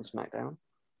there is on SmackDown.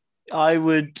 I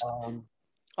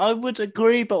would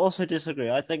agree, but also disagree.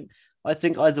 I think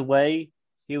either way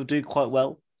he'll do quite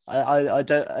well. I'm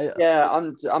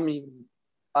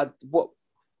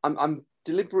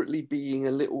deliberately being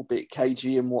a little bit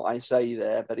cagey in what I say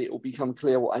there, but it will become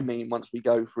clear what I mean once we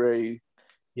go through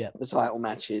the title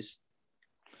matches.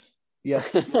 Yeah.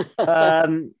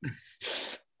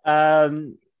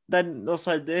 Then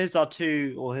also here's our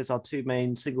two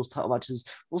main singles title matches.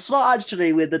 We'll start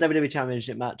actually with the WWE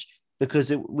Championship match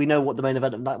because we know what the main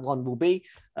event of that one will be,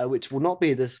 which will not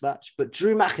be this match, but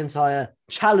Drew McIntyre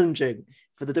challenging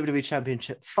for the WWE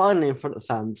Championship finally in front of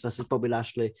fans versus Bobby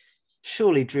Lashley.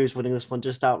 Surely Drew's winning this one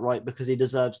just outright because he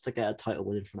deserves to get a title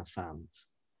win in front of fans.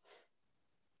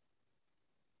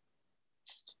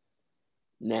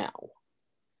 Now.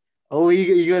 Oh,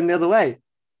 you going the other way?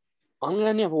 I'm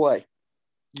going the other way.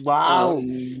 Wow.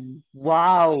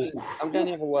 Wow. I'm going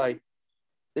the other way.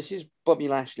 This is Bobby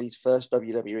Lashley's first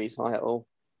WWE title.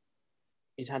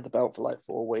 He's had the belt for like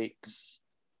 4 weeks.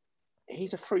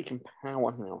 He's a freaking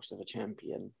powerhouse of a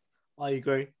champion. I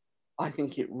agree. I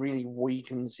think it really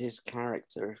weakens his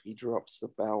character if he drops the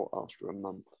belt after a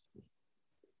month.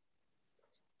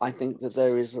 I think that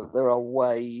there are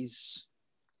ways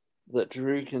that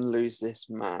Drew can lose this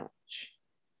match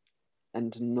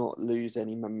and not lose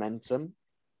any momentum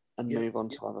and move on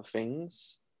to other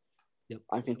things. Yep.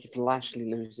 I think if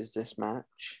Lashley loses this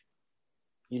match,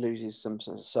 he loses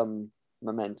some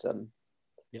momentum.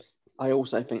 Yep. I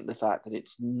also think the fact that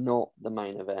it's not the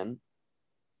main event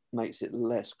makes it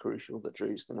less crucial that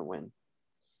Drew's going to win.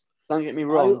 Don't get me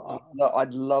wrong.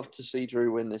 I'd love to see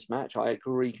Drew win this match. I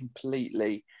agree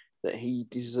completely that he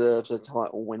deserves a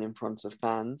title win in front of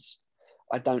fans.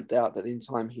 I don't doubt that in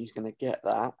time he's going to get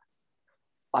that.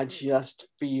 I just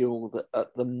feel that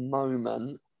at the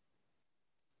moment,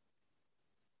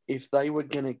 if they were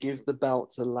going to give the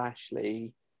belt to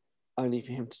Lashley only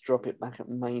for him to drop it back at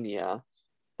Mania,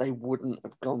 they wouldn't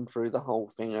have gone through the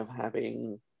whole thing of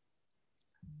having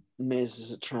Miz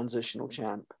as a transitional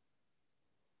champ.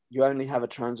 You only have a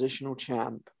transitional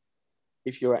champ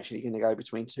if you're actually going to go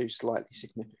between two slightly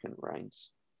significant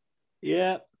reigns.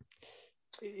 Yeah.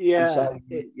 Yeah. So,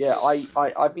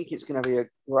 I think it's going to be a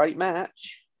great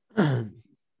match,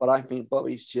 but I think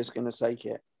Bobby's just going to take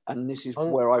it. And this is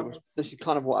this is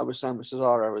kind of what I was saying with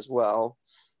Cesaro as well.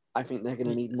 I think they're going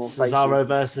to need more Cesaro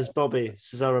versus Bobby.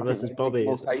 Cesaro versus Bobby.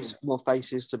 More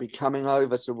faces to be coming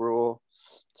over to Raw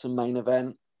to main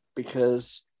event,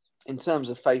 because in terms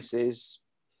of faces,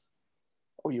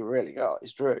 all you really got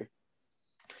is Drew.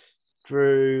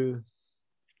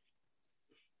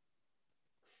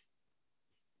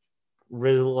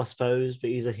 Riddle, I suppose, but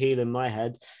he's a heel in my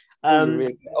head.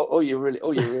 All you really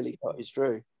got is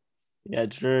Drew. Yeah,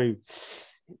 Drew.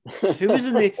 Who was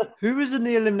in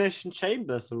the Elimination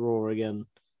Chamber for Raw again?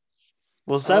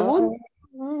 Was there one?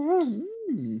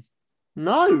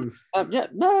 No.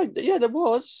 There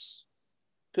was,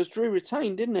 because Drew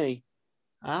retained, didn't he?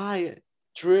 Yeah.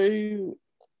 Drew,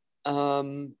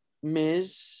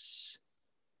 Miz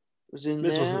was in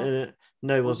there. Wasn't in it.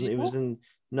 No, he wasn't. He was in.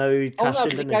 No, he cashed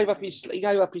in. He gave up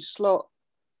his slot.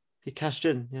 He cashed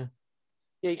in. Yeah.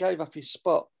 Yeah, he gave up his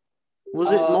spot.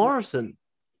 Was it Morrison?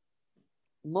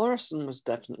 Morrison was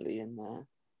definitely in there.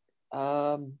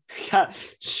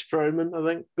 Strowman, I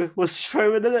think. Was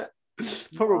Strowman in it?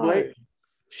 Probably. No.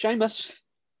 Sheamus.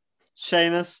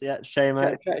 Yeah,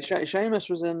 Sheamus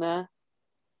was in there.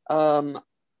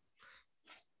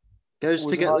 Goes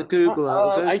to get the Google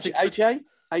out. AJ?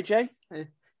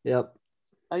 Yep.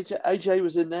 AJ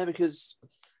was in there because...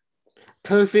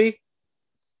 Kofi?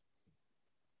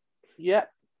 Yep.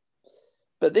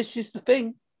 But this is the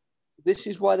thing. This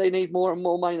is why they need more and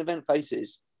more main event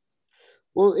faces.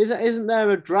 Well, isn't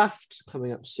there a draft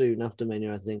coming up soon after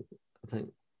Mania? I think.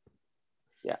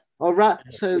 Yeah. All right.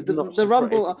 So the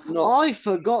Rumble, not... I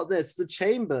forgot this. The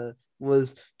Chamber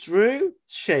was Drew,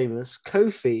 Sheamus,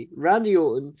 Kofi, Randy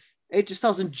Orton, AJ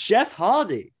Styles, and Jeff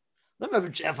Hardy. I don't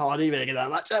remember Jeff Hardy making that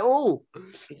match at all.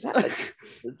 Exactly.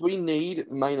 We need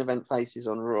main event faces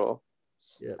on Raw.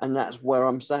 Yeah. And that's where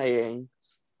I'm saying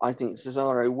I think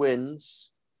Cesaro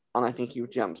wins, and I think he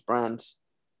jumps brands.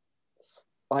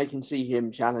 I can see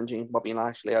him challenging Bobby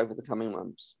Lashley over the coming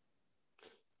months.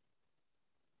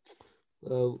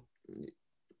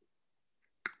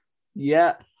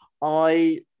 Yeah,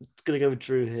 I'm gonna go with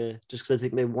Drew here, just because I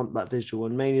think they want that visual,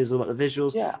 and Mania is all about the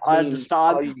visuals. Yeah, I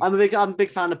understand. I'm a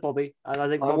big fan of Bobby, and I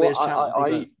think Bobby is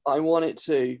champion. I want it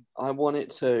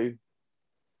to,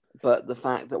 but the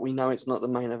fact that we know it's not the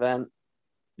main event,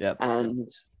 and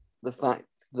the fact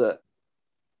that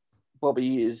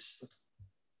Bobby is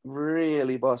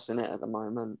really bossing it at the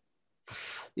moment.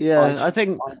 Yeah, I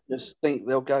just think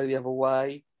they'll go the other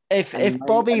way. If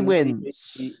Bobby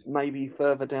wins, maybe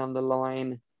further down the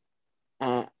line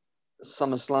at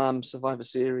SummerSlam, Survivor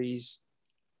Series,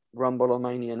 Rumble or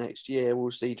Mania next year,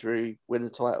 we'll see Drew win the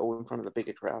title in front of a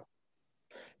bigger crowd.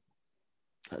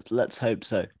 Let's hope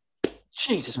so.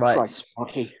 Jesus Christ,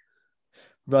 Marky.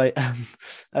 Right.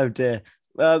 Oh dear.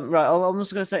 Right. I'm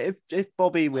just gonna say if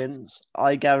Bobby wins,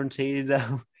 I guarantee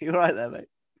they'll. You're right there, mate.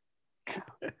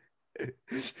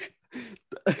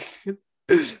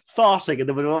 Farting in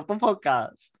the middle of the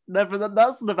podcast.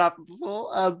 That's never happened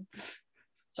before.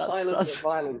 Silent but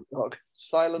violent, dog.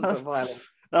 Silent but violent.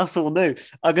 That's all new.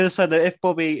 I'm gonna say that if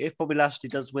Bobby Lashley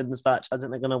does win this match, I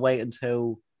think they're gonna wait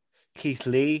until Keith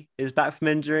Lee is back from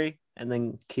injury, and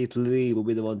then Keith Lee will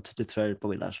be the one to dethrone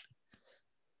Bobby Lashley.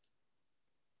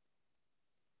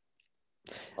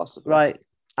 Possibly. Right.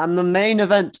 And the main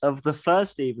event of the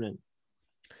first evening,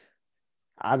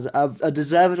 a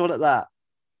deserved one at that.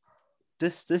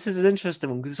 This is an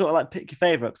interesting one because it's sort of like pick your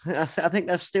favorites. I think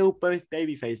they're still both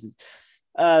baby faces.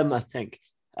 I think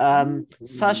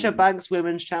Sasha Banks,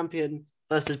 women's champion,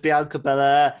 versus Bianca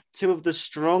Belair, two of the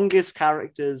strongest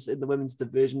characters in the women's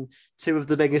division, two of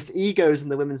the biggest egos in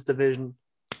the women's division,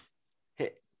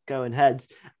 going heads.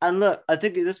 And look, I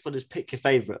think this one is pick your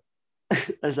favorite.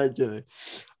 Essentially,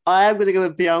 I am going to go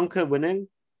with Bianca winning.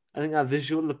 I think that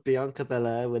visual of Bianca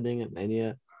Belair winning at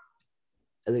Mania,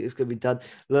 I think it's going to be done.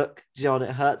 Look, John,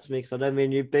 it hurts me because I know me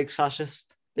and you big Sasha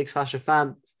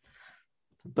fans,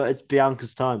 but it's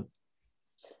Bianca's time.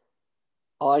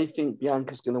 I think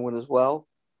Bianca's going to win as well.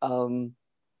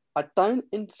 I don't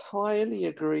entirely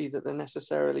agree that they're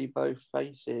necessarily both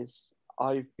faces.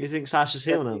 You think Sasha's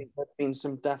heel now? There's been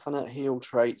some definite heel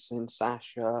traits in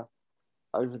Sasha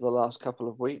over the last couple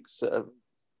of weeks that have,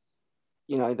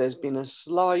 there's been a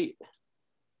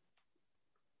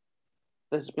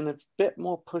bit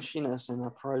more pushiness in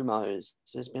her promos.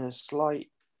 There's been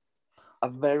a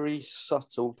very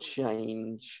subtle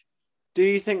change. Do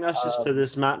you think that's just for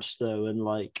this match though, and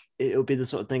like it'll be the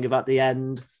sort of thing about the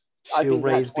end? She'll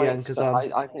raise Bianca's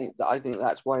arm. I think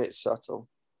that's why it's subtle.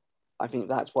 I think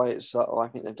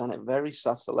they've done it very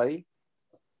subtly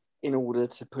in order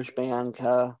to push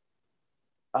Bianca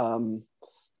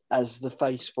as the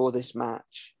face for this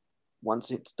match.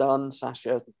 Once it's done,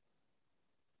 Sasha's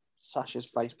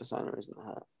face persona isn't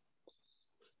hurt.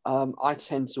 I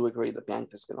tend to agree that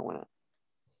Bianca's going to win it.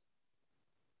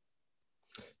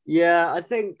 Yeah, I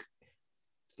think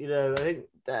that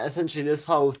essentially this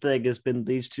whole thing has been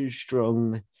these two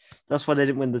strong. That's why they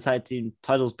didn't win the tag team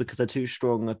titles, because they're too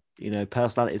strong.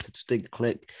 Personalities that just didn't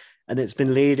click, and it's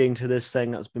been leading to this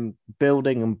thing that's been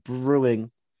building and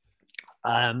brewing.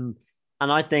 And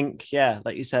I think,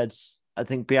 like you said, I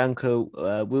think Bianca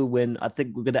will win. I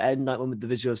think we're going to end that one with the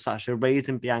visual of Sasha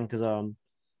raising Bianca's arm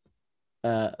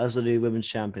as the new women's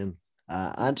champion.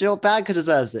 And Bianca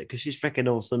deserves it because she's freaking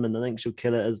awesome, and I think she'll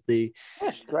kill it as the.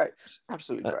 Yeah, she's great,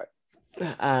 absolutely great.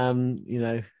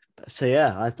 So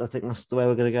yeah, I think that's the way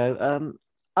we're going to go.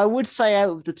 I would say out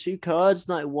of the two cards,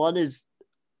 night one is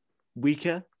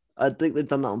weaker. I think they've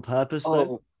done that on purpose, though.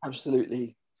 Oh,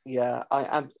 absolutely. Yeah,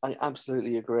 I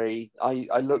absolutely agree.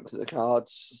 I looked at the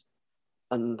cards,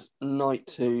 and night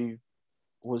two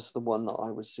was the one that I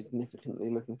was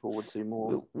significantly looking forward to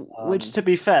more. Which, to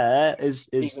be fair, is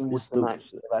even with the match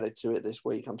that they've added to it this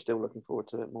week, I'm still looking forward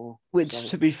to it more. Which,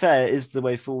 to be fair, is the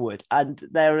way forward. And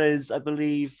there is, I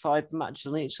believe, 5 matches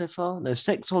on each so far. No,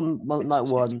 6 on night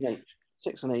one.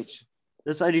 6 on each.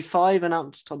 There's only 5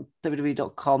 announced on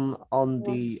WWE.com on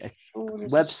the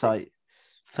website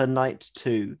for night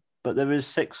 2, but there is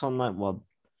 6 on night 1.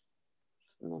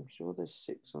 I'm sure there's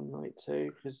 6 on night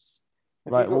 2 because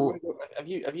Right. Well, have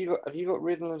you got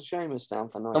Riddle and Sheamus down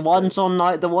for night? the ones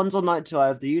on night 2. I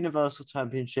have the Universal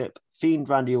Championship, Fiend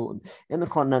Randy Orton,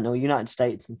 Intercontinental, United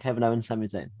States, and Kevin Owens, Sami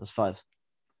Zayn. That's 5.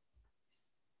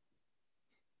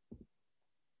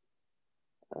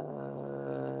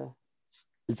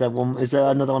 Is there one? Is there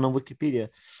another one on Wikipedia?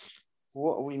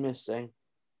 What are we missing?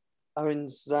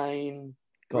 Owens, Zayn,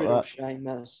 Got Riddle, that.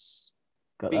 Sheamus,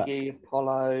 Got Big that. E,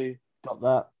 Apollo, Got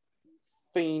that.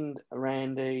 Fiend,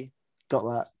 Randy, Got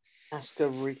that.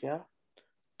 Asuka, Rhea.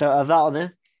 Don't have that on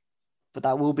here, but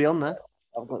that will be on there.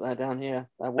 I've got that down here.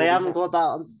 They haven't got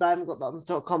that. They haven't got that on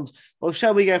the .coms. Well,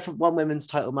 shall we go from one women's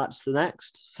title match to the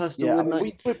next? First of all,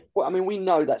 we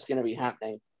know that's going to be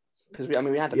happening because we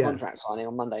had the Yeah. contract signing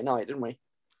on Monday night, didn't we?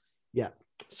 Yeah.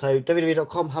 So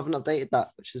WWE.com haven't updated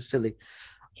that, which is silly.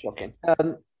 Shocking.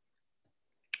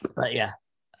 But yeah.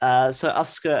 So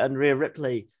Asuka and Rhea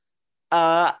Ripley.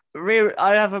 I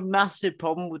have a massive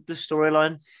problem with the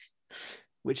storyline,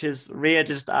 which is Rhea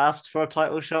just asked for a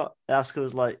title shot. Asuka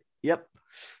was like, "Yep."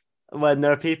 When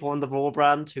there are people on the Raw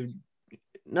brand who,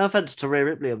 no offense to Rhea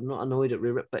Ripley, I'm not annoyed at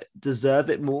Rhea Ripley, but deserve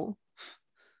it more.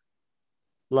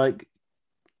 Like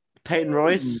Peyton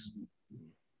Royce.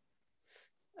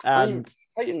 And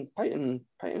Peyton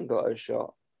got a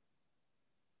shot.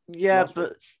 Yeah,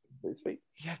 but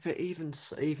even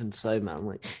so, man,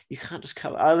 like you can't just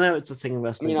come. I know it's a thing in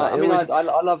wrestling. I don't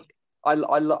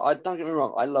get me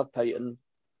wrong. I love Peyton.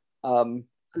 I'm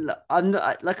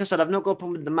not, like I said, I've not got a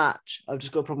problem with the match. I've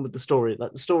just got a problem with the story.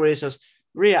 Like the story is just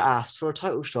Rhea asked for a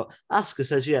title shot. Asuka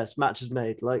says yes, match is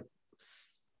made. Like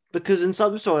because in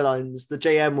some storylines, the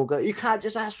JM will go, "You can't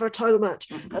just ask for a title match.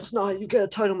 That's not how you get a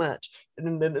title match."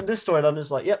 And then in this storyline,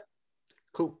 it's like, "Yep,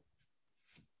 cool."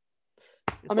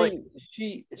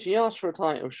 She asked for a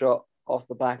title shot off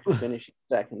the back of finishing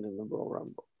second in the Royal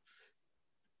Rumble.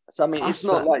 So it's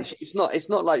not like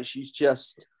she's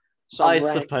just some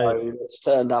rando that's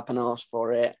turned up and asked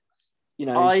for it.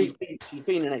 She's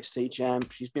been NXT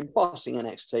champ. She's been bossing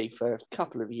NXT for a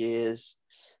couple of years,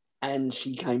 and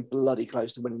she came bloody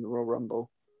close to winning the Royal Rumble.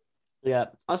 Yeah,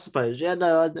 I suppose. Yeah,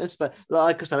 no, I suppose.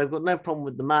 Like I said, I've got no problem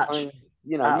with the match.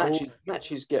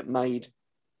 Matches get made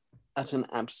at an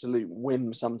absolute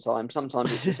whim sometimes.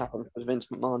 Sometimes it just happens because Vince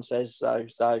McMahon says so.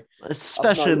 So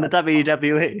especially in the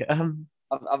WWE.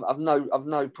 I've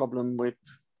no problem with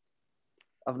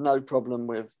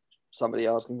somebody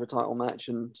asking for a title match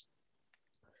and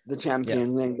the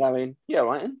champion then going, "Yeah,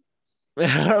 right,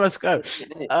 let's go."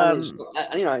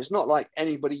 It's not like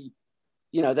anybody.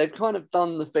 They've kind of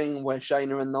done the thing where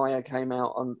Shayna and Nia came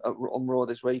out on Raw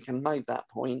this week and made that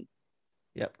point.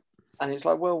 Yep. And it's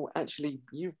like, well, actually,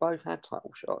 you've both had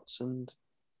title shots and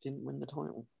didn't win the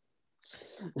title.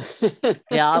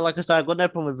 Yeah, like I said, I've got no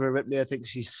problem with Rhea Ripley. I think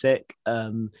she's sick.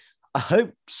 I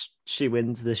hope she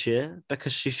wins this year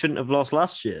because she shouldn't have lost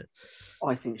last year.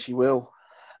 I think she will.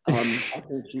 I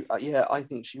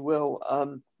think she will.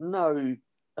 No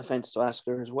offense to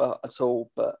Asuka as well at all,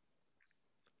 but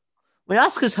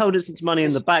Asuka's held it since Money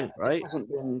in the Bank, right?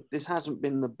 This hasn't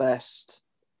been the best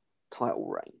title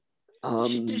reign.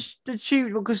 Did she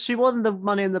because she won the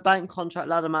Money in the Bank contract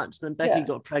ladder match, then Becky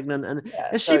got pregnant, and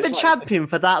has she been champion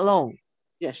for that long?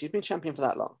 Yeah, she's been champion for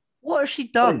that long. What has she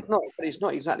done? But it's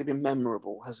not exactly been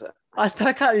memorable, has it? I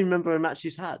can't even remember a match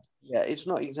she's had. Yeah, it's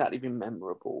not exactly been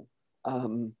memorable.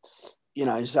 So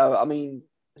I mean,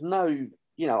 I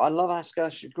love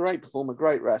Asuka. She's a great performer,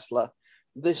 great wrestler.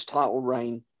 This title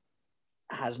reign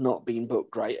has not been booked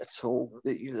great at all.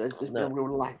 There's been a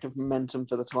real lack of momentum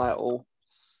for the title.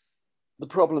 The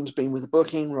problem's been with the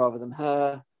booking rather than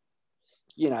her.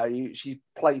 She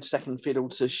played second fiddle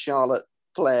to Charlotte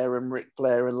Flair and Ric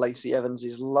Flair and Lacey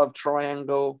Evans' love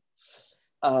triangle.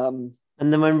 And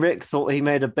then when Rick thought he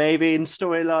made a baby in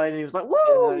storyline, he was like,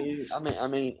 "Woo!"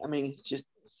 It's just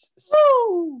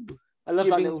woo. I love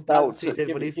that little belt. dance he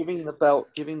did when giving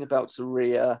the belt to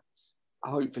Rhea,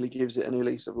 hopefully gives it a new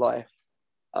lease of life.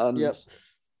 And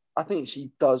I think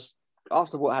she does.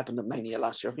 After what happened at Mania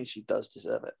last year, I think she does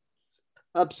deserve it.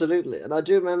 Absolutely, and I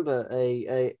do remember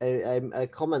a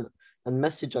comment and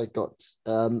message I got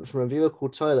from a viewer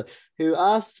called Tyler, who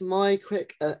asked my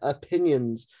quick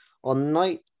opinions on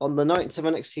the nights of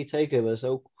NXT Takeover. So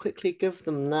I'll quickly give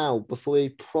them now before we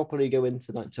properly go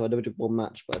into night 2. I never did one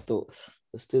match, but I thought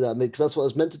let's do that because that's what I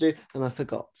was meant to do, and I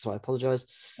forgot. So I apologize.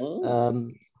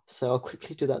 So I'll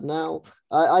quickly do that now.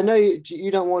 I know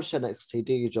you don't watch NXT,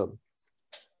 do you, John?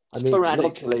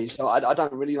 Sporadically, so I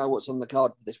don't really know what's on the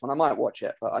card for this one. I might watch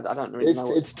it, but I don't really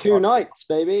know. It's 2 nights,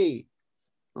 baby.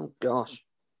 Oh gosh.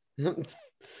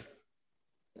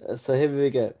 So here we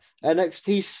go.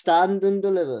 NXT Stand and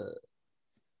Deliver.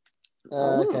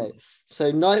 Okay,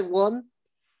 so night one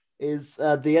is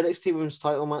the NXT Women's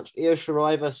Title match: Io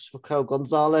Shirai versus Raquel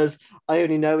Gonzalez. I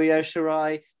only know Io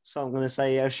Shirai, so I'm going to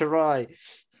say Io Shirai.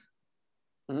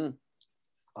 Hang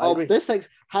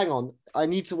on, I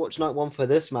need to watch night one for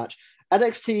this match.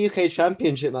 NXT UK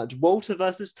Championship match: Walter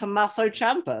versus Tommaso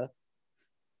Ciampa.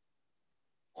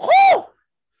 Woo!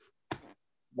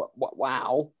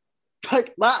 Wow.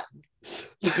 Like that.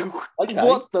 Okay.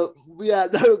 What the? Yeah,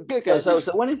 no. Okay. So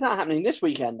when is that happening? This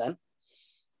weekend then?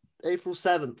 April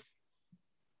 7th.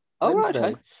 Oh, Wednesday.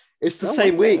 right. Okay. It's the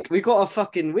same week. We got a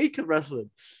fucking week of wrestling.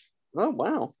 Oh,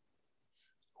 wow.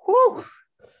 Woo!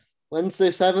 Wednesday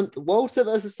 7th. Walter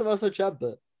versus Tommaso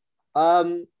Ciampa.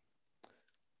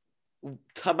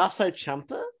 Tommaso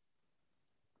Ciampa?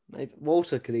 Maybe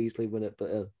Walter could easily win it, but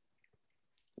yeah.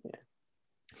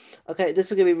 Okay,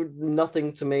 this is going to be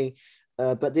nothing to me.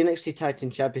 But the NXT Tag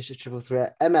Team Championship Triple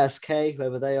Threat, MSK,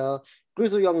 whoever they are,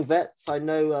 Grizzle Young Vets. I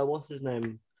know what's his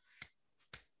name,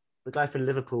 the guy from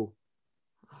Liverpool.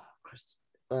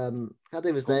 Can't think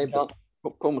of his name. Paul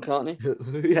McCartney.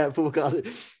 Yeah, Paul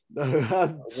McCartney.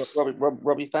 No,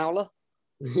 Robbie Fowler.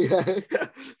 Yeah.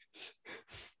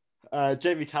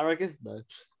 Jamie Carragher. No.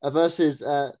 Versus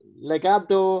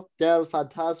Legado del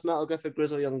Fantasma. I'll go for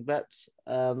Grizzle Young Vets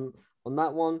on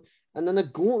that one, and then a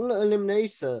gauntlet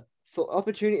eliminator for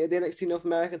opportunity at the NXT North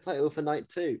American title for night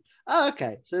 2. Oh,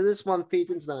 okay. So this one feeds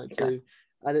into night 2,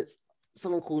 and it's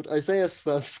someone called Isaiah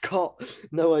Swerve Scott,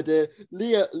 no idea,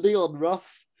 Leon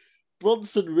Ruff,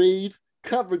 Bronson Reed,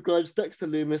 Cameron Grimes, Dexter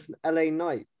Loomis, and LA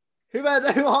Knight. Who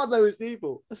are those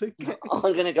people? I'm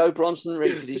going to go Bronson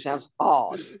Reed because he sounds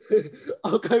hard.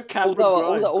 I'll go Cameron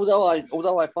Grimes.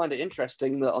 Although I find it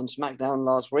interesting that on SmackDown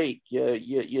last week, your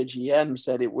GM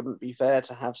said it wouldn't be fair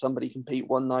to have somebody compete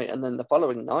one night and then the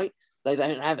following night. They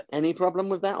don't have any problem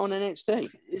with that on NXT.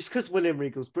 It's because William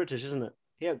Regal's British, isn't it?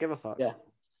 He don't give a fuck. Yeah.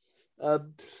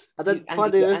 And then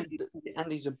finally,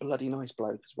 Andy's a bloody nice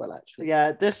bloke as well, actually.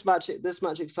 Yeah, this match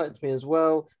excites me as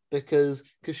well because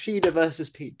Kushida versus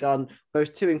Pete Dunne,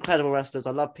 both two incredible wrestlers.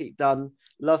 I love Pete Dunne,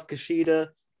 love Kushida.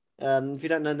 If you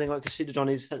don't know anything about Kushida, John,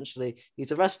 he's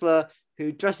a wrestler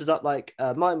who dresses up like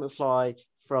Mike McFly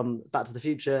from Back to the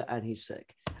Future, and he's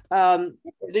sick.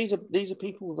 These are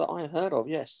people that I heard of,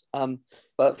 yes.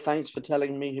 But thanks for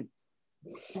telling me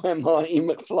where Marty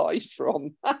McFly's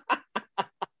from.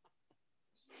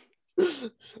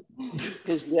 Because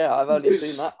I've only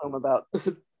seen that film about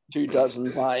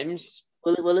 24 times.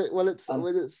 It's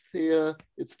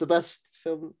the best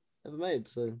film ever made.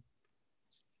 So,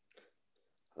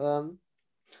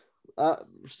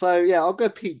 I'll go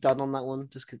Pete Dunne on that one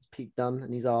just because Pete Dunne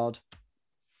and he's hard.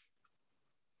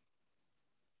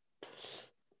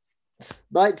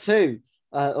 Night 2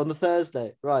 on the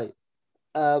Thursday, right?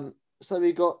 So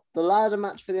we got the ladder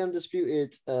match for the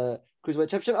undisputed Cruiserweight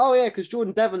Championship. Oh yeah, because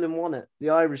Jordan Devlin won it,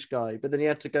 the Irish guy, but then he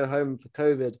had to go home for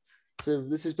COVID. So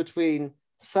this is between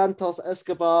Santos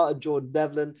Escobar and Jordan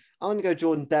Devlin. I'm going to go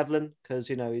Jordan Devlin because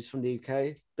he's from the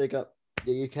UK. Big up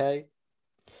the UK.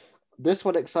 This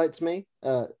one excites me.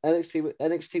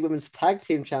 NXT Women's Tag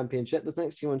Team Championship. There's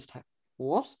NXT Women's Tag.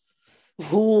 What?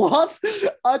 What?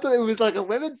 I thought it was like a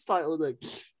women's title thing.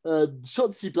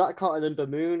 Shotzi Blackheart and Ember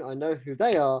Moon. I know who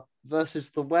they are. Versus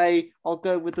The Way. I'll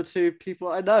go with the two people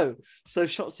I know. So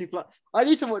Shotzi Black. I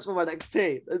need to watch more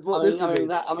NXT. Is what that's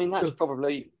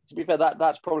probably, to be fair,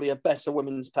 that's probably a better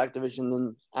women's tag division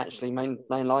than actually mainline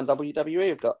WWE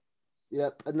have got.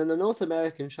 Yep. And then the North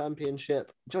American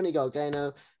Championship, Johnny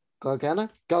Gargano versus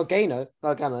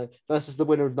the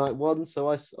winner of night 1. So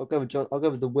I'll go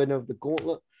with the winner of the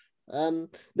gauntlet.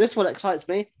 This one excites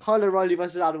me. Kyle O'Reilly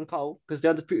versus Adam Cole because the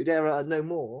Undisputed Era are no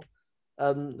more.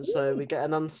 So we get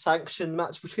an unsanctioned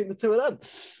match between the two of them.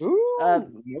 Ooh,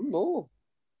 no more.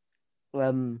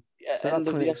 So that's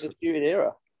the Undisputed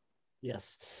Era.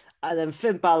 Yes. And then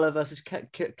Finn Balor versus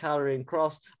Karrion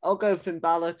Kross. I'll go Finn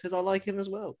Balor because I like him as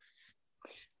well.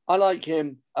 I like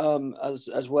him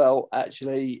as well,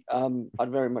 actually.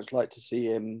 I'd very much like to see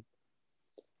him.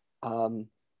 I'd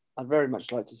very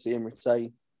much like to see him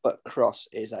retain, but Kross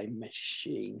is a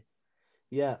machine.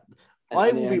 Yeah.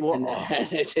 I will be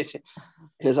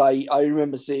because I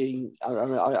remember seeing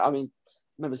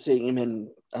remember seeing him in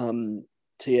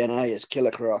TNA as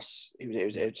Killer Kross. It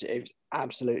was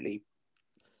absolutely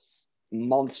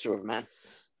monster of a man.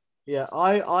 Yeah,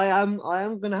 I am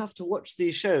gonna have to watch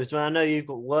these shows. I know you've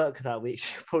got work that week.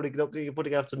 You're probably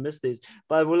gonna have to miss these,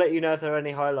 but I will let you know if there are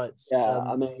any highlights.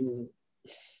 Yeah,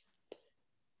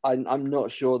 I'm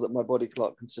not sure that my body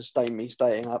clock can sustain me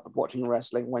staying up watching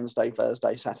wrestling Wednesday,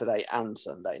 Thursday, Saturday, and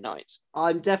Sunday nights.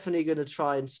 I'm definitely going to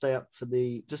try and stay up for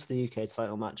the UK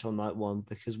title match on night one,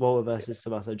 because Walter versus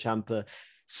Tommaso Ciampa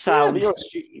sounds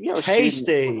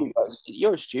tasty.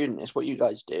 You're a student. It's what you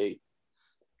guys do.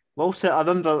 Walter, I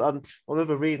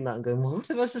remember reading that and going,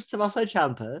 Walter versus Tommaso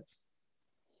Ciampa.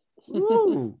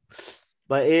 Ooh,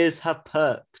 my ears have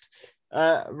perked.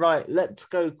 Right, let's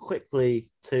go quickly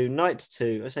to night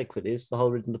 2. I say quickly, it's the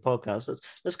whole reason of the podcast.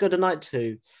 Let's go to night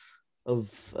 2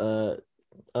 of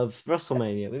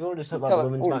WrestleMania. We've already talked about the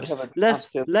women's match.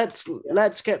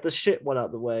 Let's get the shit one out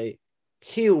of the way.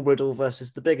 Heel Riddle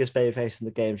versus the biggest babyface in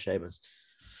the game, Sheamus.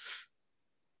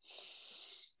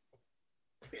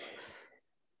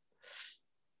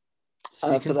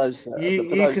 So for those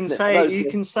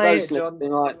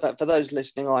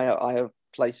listening, I have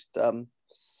placed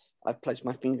I've placed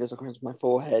my fingers across my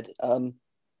forehead.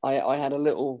 I had a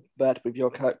little bet with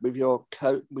your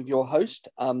host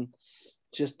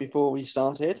just before we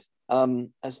started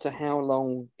as to how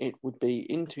long it would be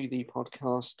into the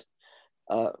podcast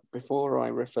before I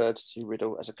referred to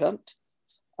Riddle as a cunt.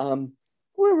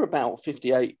 We're about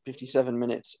 58, 57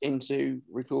 minutes into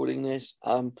recording this.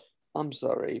 I'm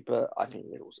sorry, but I think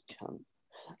Riddle's a cunt.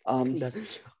 No,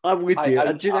 I'm with you.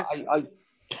 I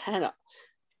cannot.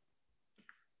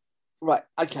 Right,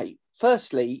 okay.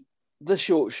 Firstly, the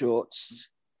short shorts.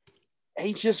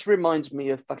 He just reminds me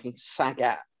of fucking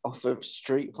Sagat off of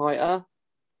Street Fighter.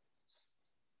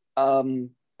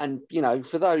 And, you know,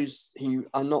 for those who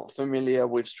are not familiar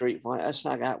with Street Fighter,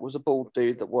 Sagat was a bald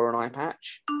dude that wore an eye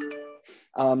patch.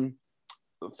 For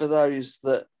those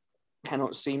that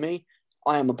cannot see me,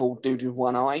 I am a bald dude with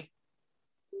one eye.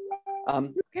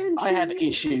 I have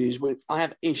issues with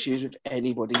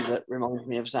anybody that reminds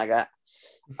me of Sagat.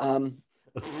 And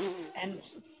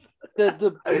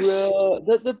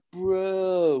the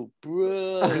bro,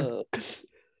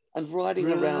 and riding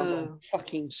around on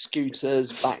fucking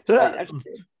scooters back to back.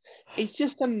 He's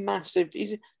just a massive.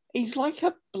 He's like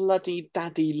a bloody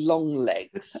daddy long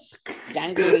legs,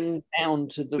 dangling down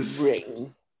to the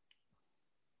ring,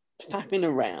 fapping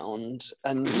around,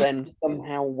 and then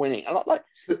somehow winning.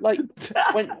 Like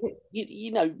when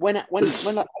when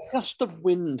like just the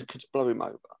wind could blow him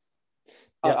over.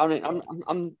 Yeah. I mean,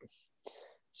 I'm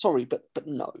sorry, but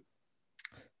no.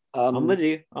 I'm with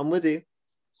you. I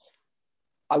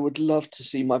would love to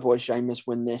see my boy Sheamus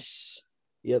win this.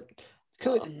 Yep.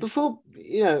 Before,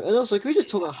 you know, and also, can we just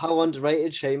talk about how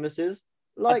underrated Sheamus is?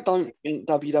 Like, I don't think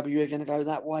WWE are going to go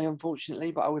that way,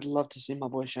 unfortunately, but I would love to see my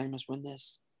boy Sheamus win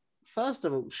this. First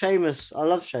of all, Sheamus, I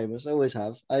love Sheamus. I always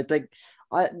have. I think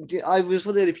I was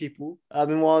one of the only people. I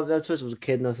mean, while I suppose I was a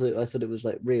kid and I thought it was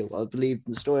like real. I believed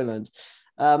in the storylines.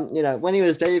 You know, when he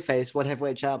was babyface, one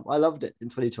heavyweight champ, I loved it in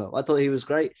 2012. I thought he was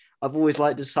great. I've always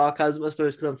liked his sarcasm, I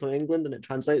suppose, because I'm from England and it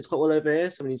translates quite well over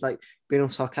here. So when he's like being all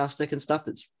sarcastic and stuff,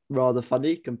 it's rather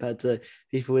funny compared to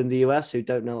people in the US who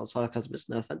don't know what sarcasm is.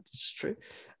 No offense, it's just true.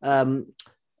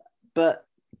 But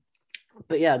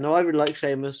yeah, no, I really like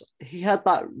Sheamus. He had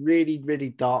that really, really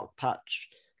dark patch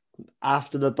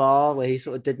after the bar where he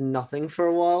sort of did nothing for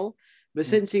a while. But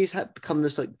since he's become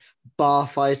this like bar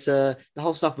fighter, the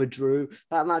whole stuff with Drew,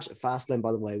 that match at Fastlane,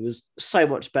 by the way, was so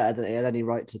much better than it had any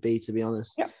right to be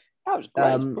honest. Yeah, that was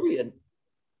great. Brilliant.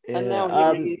 Yeah, and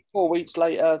now 4 weeks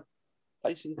later,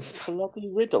 facing bloody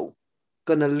Riddle.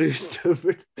 Gonna lose to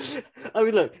Riddle. I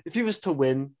mean, look, if he was to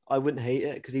win, I wouldn't hate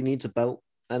it because he needs a belt,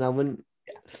 and I wouldn't.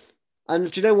 Yeah. And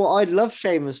do you know what? I'd love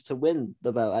Sheamus to win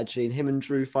the belt, actually, and him and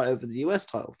Drew fight over the US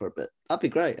title for a bit. That'd be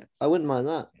great. I wouldn't mind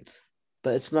that.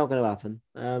 But it's not going to happen.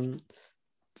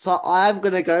 So I am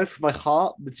going to go for my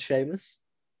heart with Sheamus.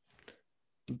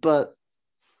 So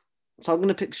I'm going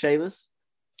to pick Sheamus.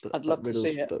 I'd love to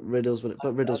see it. But Riddle's winning.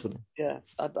 Yeah,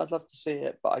 I'd love to see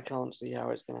it, but I can't see how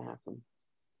it's going to happen.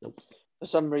 Nope. For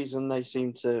some reason, they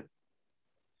seem to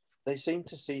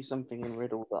see something in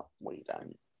Riddle that we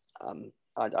don't.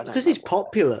 I don't because he's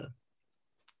popular.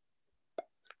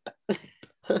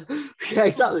 Yeah,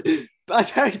 exactly.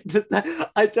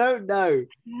 I don't know.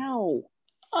 How?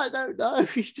 I don't know.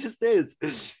 He just is.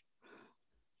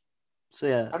 So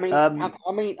yeah. I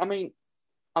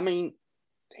mean,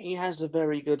 he has a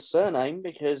very good surname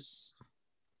because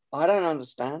I don't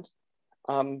understand.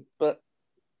 But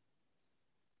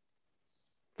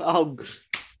oh.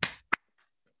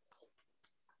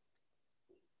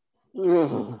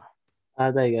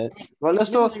 There you go. Well,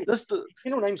 let's talk.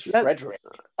 Your name's Frederick.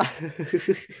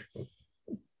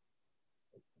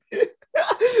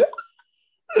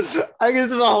 I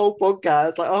guess it's a whole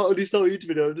podcast. Like, oh, this whole YouTube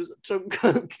video, just Trump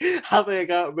having a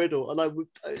go at Riddle, and I would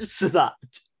post that.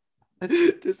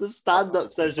 Just a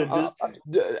stand-up session.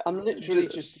 I'm literally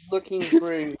just looking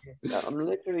through. I'm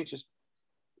literally just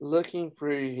looking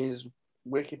through his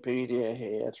Wikipedia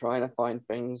here, trying to find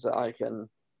things that I can.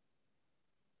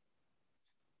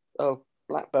 Oh,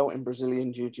 black belt in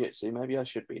Brazilian Jiu-Jitsu. Maybe I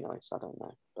should be nice. I don't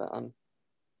know, but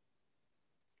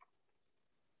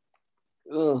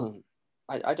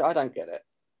I don't get it.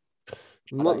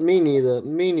 Me neither.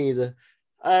 Me neither.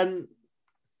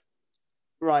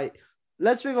 Right.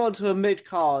 Let's move on to a mid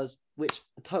card, a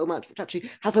title match, which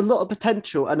actually has a lot of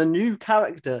potential and a new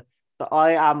character that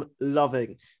I am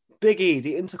loving. Big E,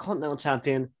 the Intercontinental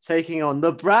Champion, taking on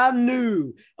the brand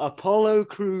new Apollo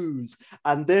Crews,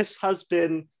 and this has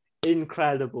been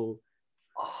incredible.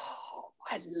 Oh,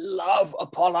 I love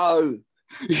Apollo.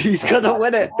 He's gonna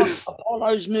win it.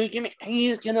 Apollo's new gimmick.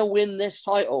 He's gonna win this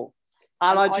title.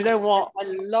 And do you know what?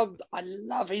 I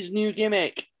love his new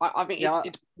gimmick. I think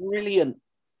it's brilliant.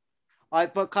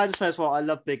 But kind of says what I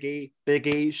love Big E. Big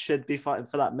E should be fighting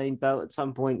for that main belt at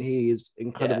some point. He is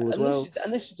incredible as well.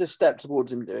 This is a step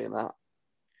towards him doing that.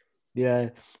 Yeah.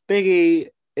 Big E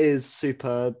is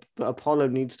superb, but Apollo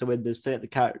needs to win this to get the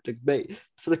character.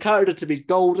 For the character to be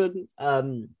golden,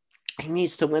 he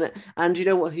needs to win it. And you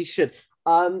know what he should?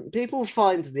 People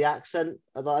find the accent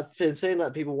that I've been saying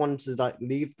that people want to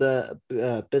leave the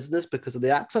business because of the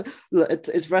accent. Look,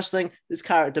 it's wrestling. It's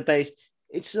character based.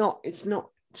 It's not wrong.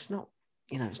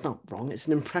 It's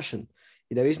an impression.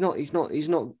 He's not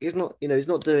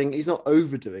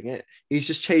overdoing it. He's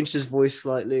just changed his voice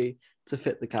slightly to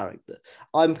fit the character.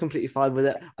 I'm completely fine with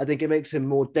it. I think it makes him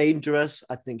more dangerous.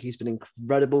 I think he's been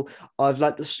incredible. I've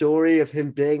liked the story of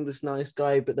him being this nice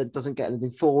guy, but then doesn't get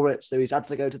anything for it. So he's had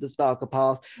to go to this darker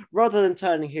path rather than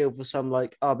turning heel for some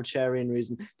arbitrary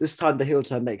reason. This time the heel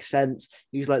turn makes sense.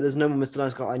 He's like, there's no more Mr.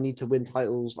 Nice Guy. I need to win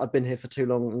titles. I've been here for too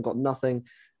long and got nothing.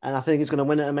 And I think he's going to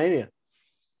win it at Mania.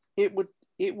 It would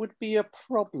be a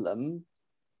problem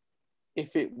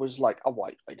if it was like a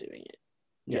white guy doing it.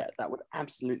 Yeah, that would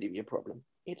absolutely be a problem.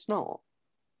 It's not.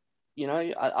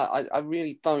 I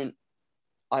really don't.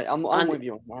 I'm with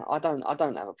you on that. I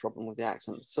don't have a problem with the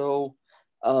accent. So,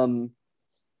 and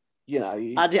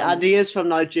he is from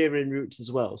Nigerian roots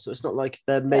as well. So it's not like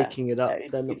they're making it up.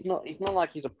 It's not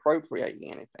like he's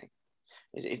appropriating anything.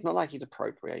 It's not like he's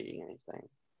appropriating anything.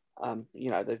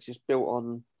 They're just built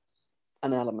on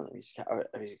an element of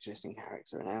his existing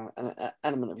character and an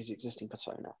element of his existing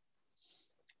persona.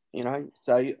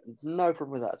 So no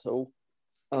problem with that at all.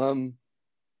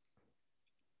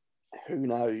 Who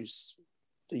knows?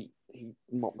 We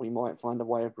might find a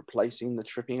way of replacing the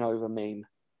tripping over meme.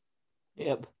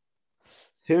 Yep.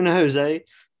 Who knows, eh?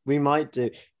 We might do.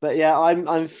 But yeah,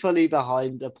 I'm fully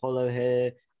behind Apollo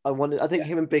here. I think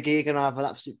him and Big E are gonna have an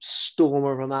absolute storm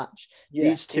of a match. Yeah,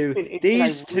 these two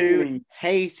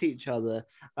hate each other,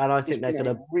 and I think they're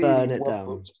gonna burn it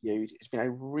down. It's been a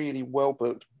really well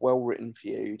booked, well written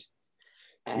feud,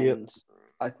 and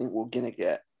I think we're gonna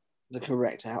get the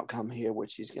correct outcome here,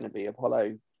 which is gonna be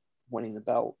Apollo winning the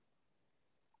belt.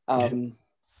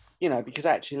 Because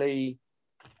actually,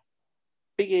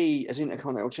 Big E as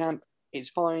Intercontinental Champ, it's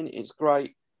fine, it's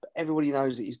great. Everybody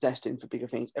knows that he's destined for bigger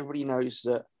things. Everybody knows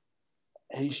that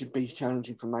he should be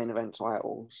challenging for main event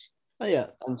titles. Oh, yeah.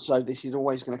 And so this is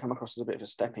always going to come across as a bit of a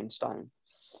stepping stone.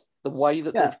 The way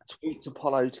that they've tweaked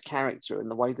Apollo's character and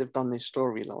the way they've done this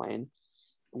storyline,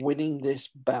 winning this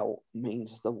belt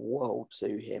means the world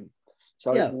to him.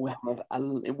 So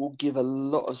it will give a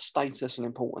lot of status and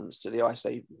importance to the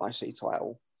IC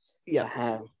title to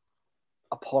have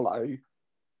Apollo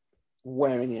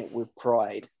wearing it with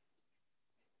pride.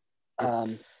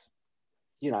 And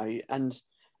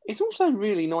it's also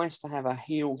really nice to have a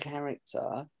heel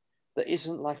character that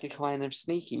isn't like a kind of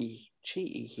sneaky,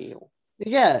 cheaty heel.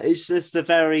 Yeah, it's just a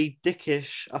very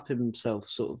dickish up himself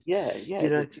sort of. Yeah.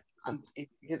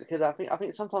 Because I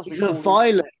think sometimes he's a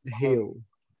violent heel.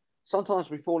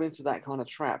 Sometimes we fall into that kind of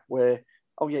trap where,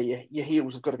 your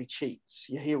heels have got to be cheats.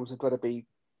 Your heels have got to be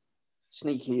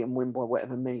sneaky and win by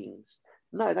whatever means.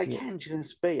 No, they can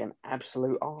just be an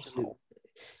absolute arsehole.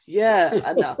 Yeah,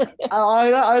 and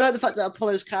I like the fact that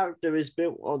Apollo's character is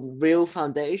built on real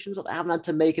foundations. Like, they haven't had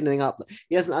to make anything up.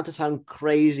 He hasn't had to sound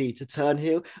crazy to turn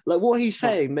heel. Like, what he's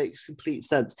saying makes complete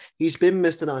sense. He's been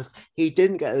Mr. Nice. He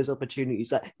didn't get those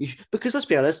opportunities because let's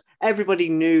be honest, everybody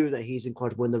knew that he's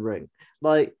incredible in the ring.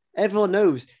 Like, everyone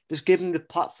knows, just give him the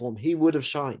platform, he would have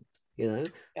shined.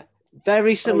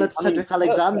 Very similar to Cedric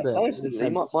Alexander.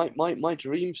 My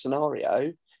dream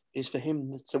scenario is for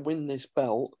him to win this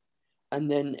belt and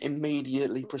then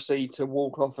immediately proceed to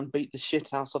walk off and beat the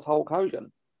shit out of Hulk Hogan.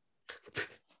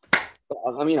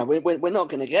 But, we're not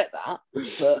going to get that.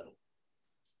 But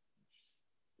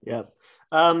Yeah.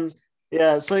 Um,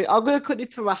 yeah, so I'm gonna quickly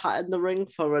throw a hat in the ring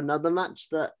for another match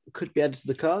that could be added to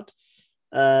the card.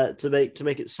 To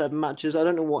make it 7 matches. I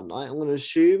don't know what night. I'm gonna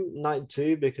assume night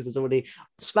 2 because there's already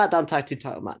SmackDown Tag Team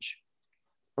title match.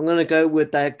 I'm gonna go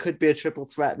with there could be a triple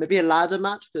threat, maybe a ladder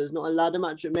match, because there's not a ladder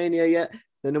match at Mania yet.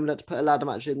 They normally have to put a ladder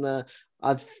match in there.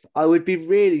 I would be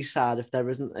really sad if there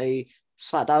isn't a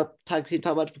SmackDown Tag Team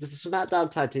title match, because the SmackDown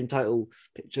Tag Team title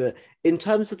picture, in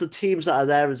terms of the teams that are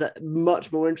there, is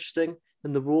much more interesting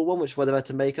than the Raw one, which is why they've had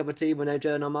to make up a team with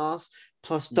AJ and Omos.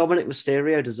 Plus, Dominic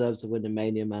Mysterio deserves to win in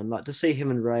Mania, man. Like, to see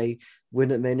him and Ray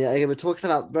win at Mania. Again, we're talking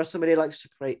about WrestleMania likes to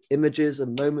create images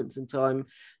and moments in time.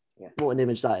 Yeah. What an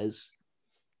image that is.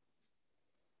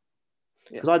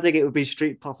 Because I think it would be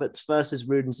Street Profits versus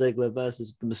Rude and Ziggler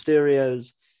versus the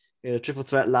Mysterios, triple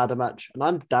threat ladder match, and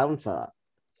I'm down for that.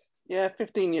 Yeah,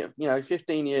 15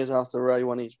 years after Ray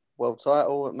won his world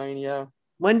title at Mania.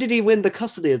 When did he win the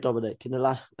custody of Dominic in the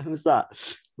ladder? When was that?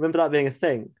 Remember that being a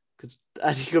thing? Because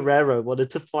Eddie Guerrero wanted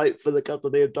to fight for the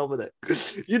custody of Dominic.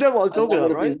 You know what I'm talking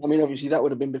about, right? Obviously, that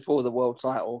would have been before the world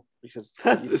title, because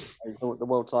the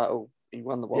world title, he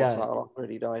won the world title after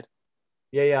he died.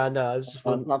 Yeah, I know. I was just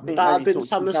I think that had been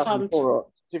SummerSlam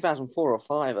 2004 or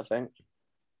 5, I think.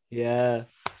 Yeah.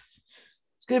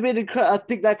 It's going to be I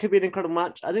think that could be an incredible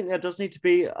match. I think there does need to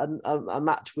be a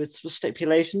match with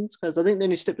stipulations, because I think the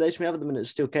only stipulation we have at the minute is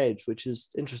steel cage, which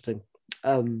is interesting.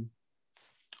 So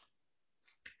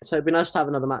it'd be nice to have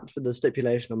another match with the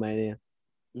stipulation on Mania.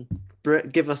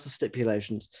 Give us the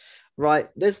stipulations. Right,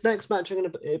 this next match I'm going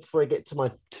to, before I get to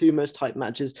my 2 most hyped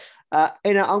matches, I'm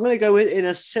going to go in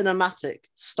a cinematic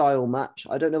style match.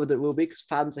 I don't know whether it will be because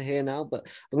fans are here now, but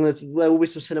there will be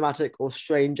some cinematic or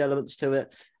strange elements to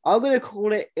it. I'm going to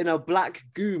call it in a black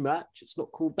goo match. It's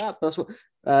not called that, but that's what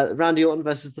Randy Orton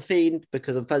versus The Fiend,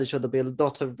 because I'm fairly sure there'll be a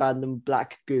lot of random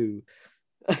black goo.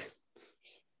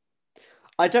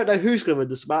 I don't know who's going to win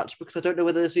this match, because I don't know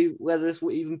whether this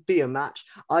will even be a match.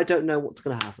 I don't know what's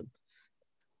going to happen.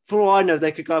 For all I know,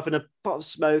 they could go up in a pot of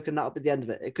smoke and that'll be the end of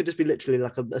it. It could just be literally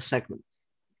like a segment.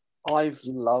 I've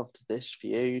loved this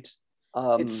feud.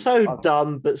 It's so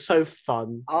dumb, but so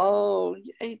fun. Oh,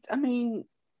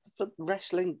 but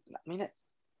wrestling,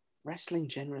 wrestling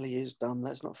generally is dumb.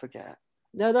 Let's not forget.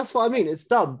 No, that's what I mean. It's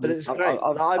dumb, but it's great.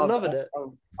 I'm loving it.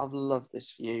 I've loved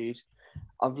this feud.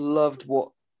 I've loved what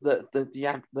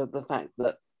the fact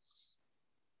that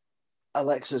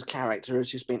Alexa's character has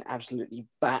just been absolutely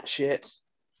batshit.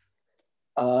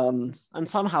 And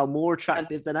somehow more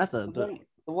attractive than ever. But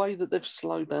the way that they've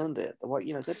slow burned it, the way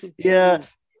they've been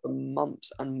for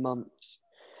months and months.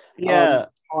 Yeah,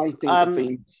 I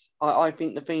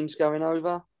think the Fiend's going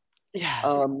over.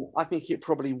 Yeah, I think it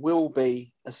probably will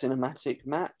be a cinematic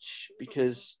match,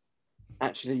 because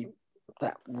actually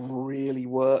that really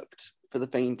worked for the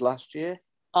Fiend last year.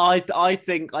 I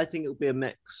think it'll be a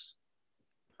mix.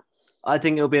 I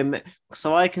think it'll be a mix.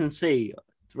 So I can see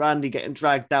Randy getting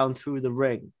dragged down through the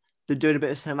ring. They're doing a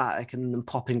bit of cinematic and then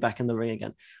popping back in the ring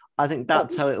again. I think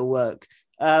that's how it'll work.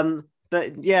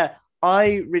 But yeah,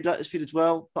 I really like this feud as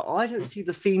well, but I don't see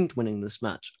the Fiend winning this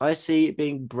match. I see it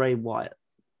being Bray Wyatt.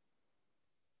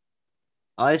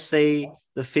 I see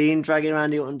the Fiend dragging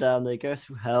Randy Orton down. They go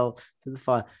through hell, through the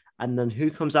fire. And then who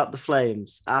comes out the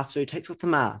flames after he takes off the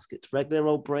mask? It's regular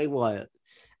old Bray Wyatt.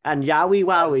 And yowie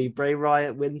wowie, Bray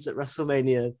Wyatt wins at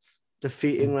WrestleMania,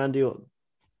 defeating Randy Orton.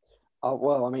 Oh,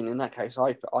 well, in that case,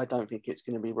 I don't think it's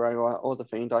going to be Bray Wyatt or The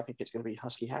Fiend. I think it's going to be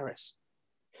Husky Harris.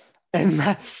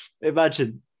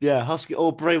 Imagine, Husky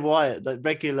or Bray Wyatt, like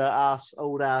regular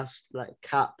old ass, like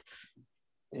cap,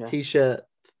 t-shirt.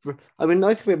 I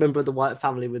can remember the Wyatt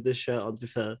family with this shirt on, to be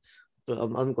fair, but I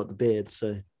haven't got the beard,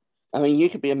 so. You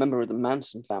could be a member of the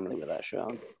Manson family with that shirt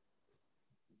on.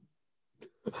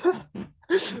 That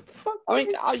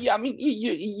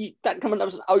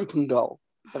was an open goal.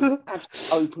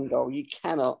 Open goal. You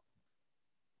cannot.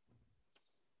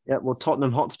 Yeah, well,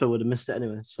 Tottenham Hotspur would have missed it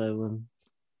anyway. So,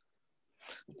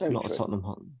 not true. A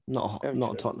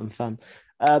Tottenham fan.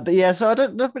 But yeah, so I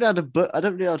don't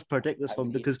really know how to predict this one,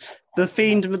 because the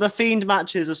Fiend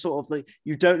matches are sort of like,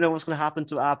 you don't know what's going to happen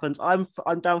till it happens. I'm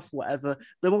down for whatever.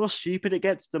 The more stupid it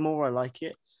gets, the more I like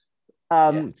it.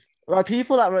 Like,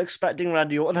 people that were expecting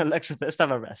Randy Orton and Alexa Bliss to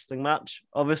have a wrestling match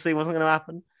obviously wasn't going to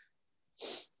happen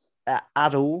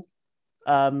at all.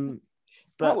 But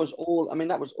that was all.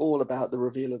 That was all about the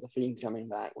reveal of the Fiend coming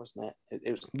back, wasn't it?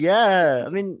 It was. Yeah,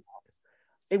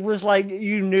 it was like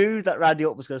you knew that Randy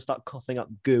Orton was going to start coughing up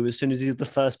goo as soon as he was the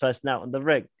first person out in the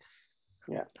ring.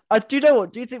 Yeah. Do you know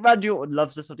what? Do you think Randy Orton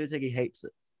loves this, or do you think he hates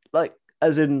it? Like,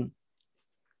 as in,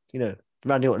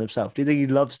 Randy Orton himself. Do you think he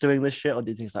loves doing this shit, or do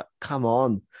you think he's like, come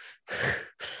on?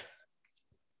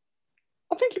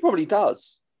 I think he probably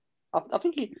does. I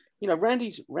think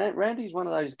Randy's one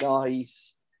of those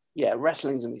guys. Yeah,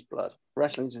 wrestling's in his blood.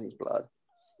 Wrestling's in his blood.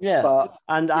 Yeah, But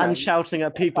and shouting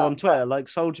at people on Twitter like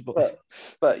Soldier Boy.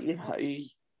 But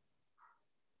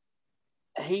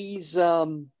he's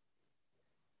how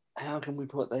can we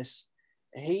put this?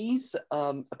 He's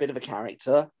a bit of a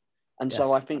character, and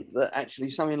so I think that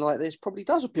actually something like this probably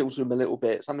does appeal to him a little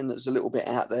bit. Something that's a little bit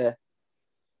out there.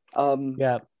 I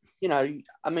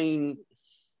mean,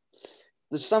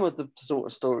 there's some of the sort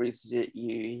of stories that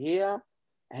you hear.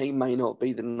 He may not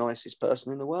be the nicest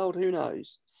person in the world. Who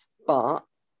knows? But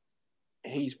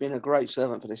he's been a great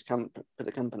servant for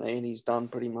the company, and he's done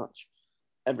pretty much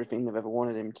everything they've ever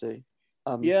wanted him to.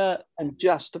 And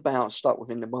just about stuck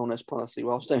within the wellness policy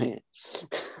whilst doing it.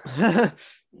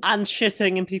 And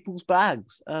shitting in people's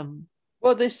bags.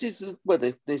 Well, this is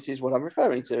what I'm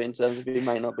referring to in terms of he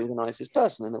may not be the nicest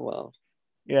person in the world.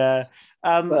 Yeah.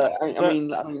 I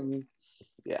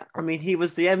mean, he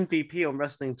was the MVP on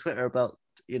wrestling Twitter about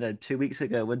 2 weeks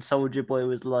ago when Soldier Boy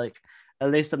was like,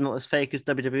 "At least I'm not as fake as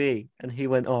WWE," and he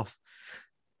went off.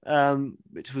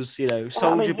 Which was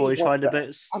Soldier Boy trying to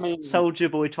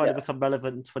become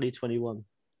relevant in 2021.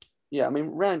 Yeah, I mean,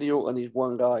 Randy Orton is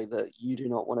one guy that you do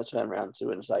not want to turn around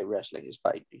to and say wrestling is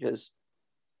fake, because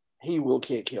he will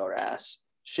kick your ass,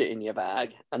 shit in your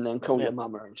bag, and then call your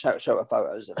mama and show her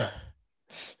photos of it.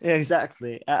 Yeah,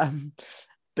 exactly.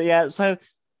 But yeah, so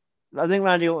I think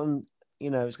Randy Orton,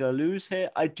 is going to lose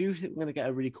here. I do think we're going to get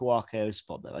a really cool RKO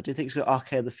spot, though. I do think it's going to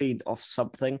RKO the Fiend off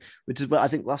something, which is what I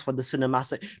think that's when the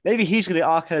cinematic. Maybe he's going to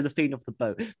RKO the Fiend off the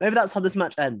boat. Maybe that's how this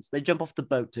match ends. They jump off the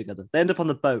boat together. They end up on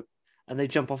the boat and they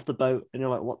jump off the boat, and you're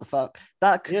like, what the fuck?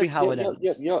 That could be how it ends.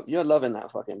 You're loving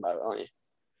that fucking boat, aren't you?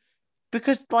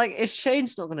 Because, like, if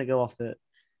Shane's not going to go off it,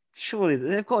 surely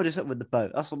they've got to do something with the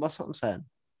boat. That's what I'm saying.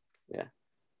 Yeah.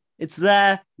 It's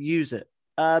there. Use it.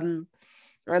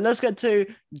 All right, let's get to,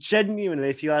 genuinely,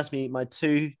 if you ask me, my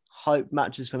two hype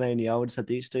matches for Mania. I would have said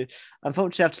these two.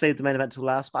 Unfortunately, I have to leave the main event till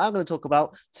last, but I'm going to talk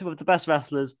about two of the best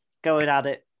wrestlers going at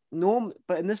it.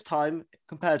 But in this time,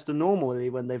 compared to normally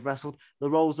when they've wrestled,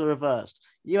 the roles are reversed.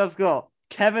 You have got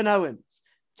Kevin Owens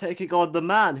taking on the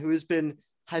man who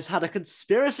has had a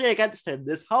conspiracy against him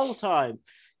this whole time.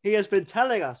 He has been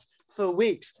telling us for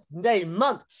weeks, nay,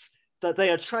 months, that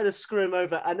they are trying to screw him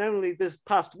over. And only this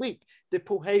past week did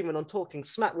Paul Heyman on Talking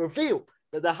Smack reveal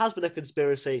that there has been a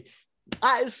conspiracy.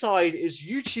 At his side is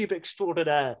YouTube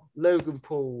extraordinaire Logan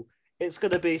Paul. It's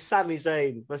going to be Sami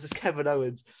Zayn versus Kevin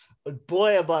Owens. And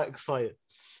boy, am I excited.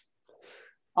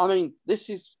 I mean, this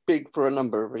is big for a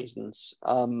number of reasons.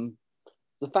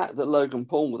 The fact that Logan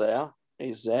Paul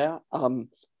is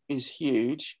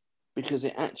huge, because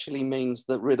it actually means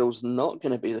that Riddle's not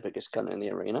going to be the biggest gunner in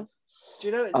the arena. Do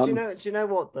you know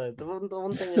what though? The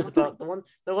one thing is about the one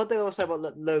thing I'll say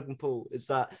about Logan Paul is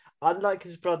that, unlike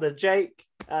his brother Jake,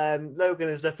 Logan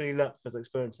has definitely learned from his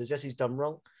experiences. Yes, he's done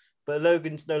wrong, but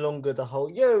Logan's no longer the whole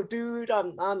 "yo, dude,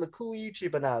 I'm a cool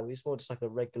YouTuber now." He's more just like a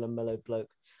regular mellow bloke.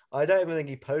 I don't even think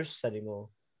he posts anymore.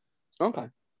 Okay.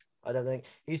 I don't think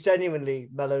he's genuinely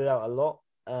mellowed out a lot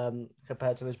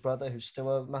compared to his brother, who's still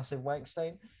a massive wank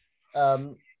stain.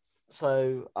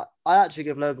 So I actually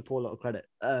give Logan Paul a lot of credit.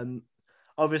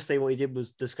 Obviously, what he did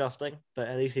was disgusting, but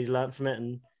at least he's learned from it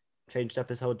and changed up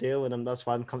his whole deal, and that's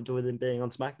why I'm comfortable with him being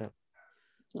on SmackDown.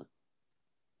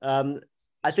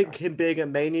 I think him being at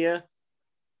Mania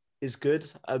is good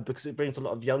because it brings a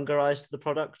lot of younger eyes to the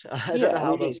product.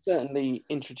 It certainly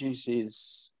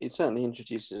introduces a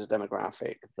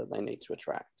demographic that they need to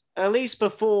attract. At least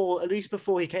before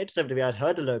he came to WWE, I'd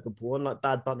heard of Logan Paul and like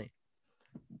Bad Bunny.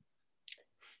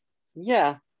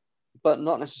 Yeah, but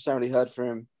not necessarily heard from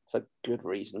him for good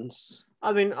reasons.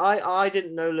 I mean, I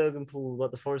didn't know Logan Paul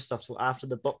about the Forest stuff till after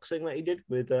the boxing that he did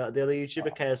with the other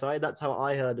YouTuber KSI. That's how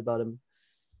I heard about him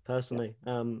personally.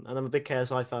 And I'm a big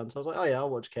KSI fan, so I was like, oh yeah, I'll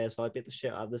watch KSI beat the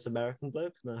shit out of this American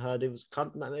bloke. And I heard he was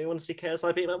cunt, and that made me want to see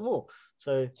KSI beat him up more.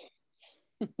 So,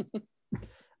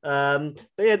 but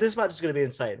yeah, this match is going to be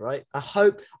insane, right? I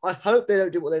hope they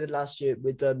don't do what they did last year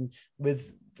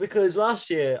because last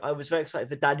year I was very excited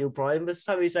for Daniel Bryan versus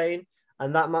Sami Zayn.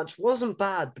 And that match wasn't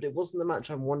bad, but it wasn't the match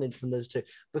I wanted from those two.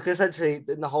 Because essentially,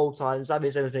 in the whole time, Sami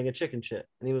Zayn was being a chicken shit.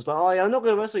 And he was like, oh, yeah, I'm not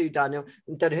going to wrestle you, Daniel.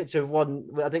 And Daniel hits him with one.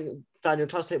 I think Daniel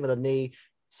tries to hit him with a knee.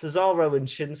 Cesaro and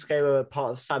Shinsuke were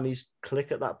part of Sami's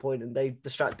clique at that point, and they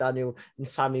distract Daniel, and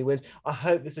Sami wins. I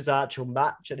hope this is an actual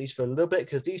match, at least for a little bit,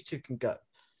 because these two can go.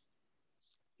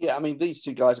 Yeah, I mean, these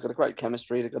two guys have got a great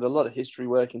chemistry. They've got a lot of history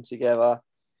working together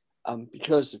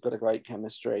because they've got a great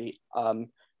chemistry.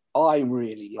 I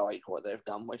really like what they've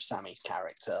done with Sami's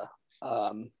character.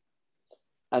 And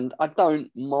I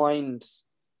don't mind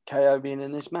KO being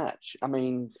in this match. I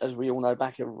mean, as we all know,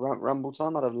 back at Rumble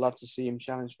time, I'd have loved to see him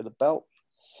challenge for the belt.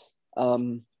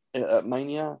 At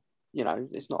Mania, you know,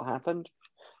 it's not happened,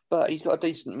 but he's got a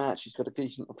decent match. He's got a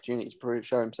decent opportunity to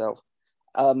show himself.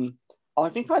 I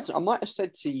think I might have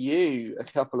said to you a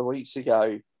couple of weeks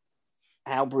ago,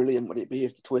 how brilliant would it be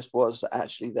if the twist was that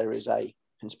actually there is a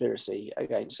conspiracy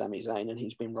against Sami Zayn and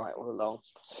he's been right all along.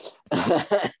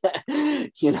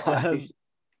 You know.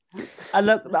 And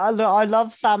look, I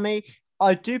love Sami.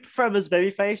 I do prefer him as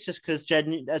babyface just because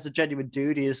as a genuine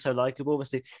dude, he is so likable.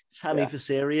 Obviously, Sami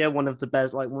Casario, one of the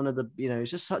best,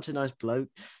 he's just such a nice bloke.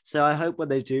 So I hope when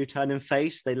they do turn him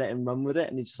face, they let him run with it.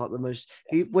 And he's just like the most,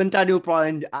 when Daniel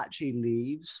Bryan actually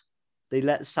leaves, they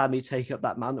let Sami take up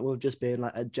that mantle of just being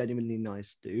like a genuinely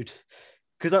nice dude.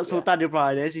 Because that's all Daniel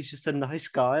Bryan is. He's just a nice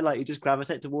guy. Like, you just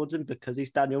gravitate towards him because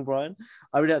he's Daniel Bryan.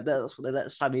 I really hope that's what they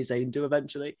let Sami Zayn do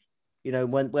eventually. You know,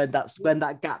 when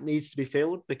that gap needs to be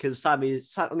filled, because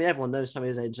everyone knows Sami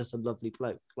Zayn's just a lovely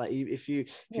bloke. Like, if you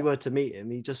were to meet him,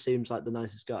 he just seems like the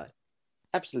nicest guy.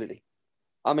 Absolutely.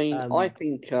 I mean, I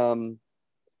think we're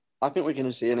going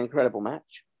to see an incredible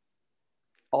match.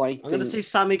 I'm going to see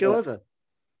Sami go over.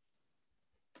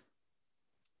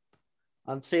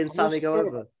 I'm seeing Sami go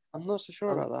over. I'm not so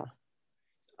sure about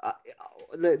that.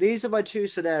 Look, these are my two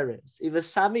scenarios. Either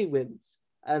Sami wins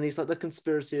and he's like, the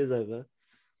conspiracy is over,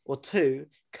 or two,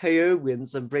 KO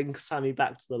wins and brings Sami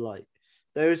back to the light.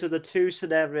 Those are the two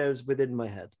scenarios within my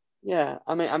head. Yeah,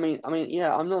 I mean,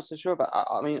 yeah, I'm not so sure about.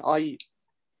 I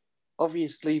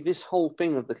obviously this whole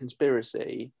thing of the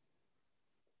conspiracy,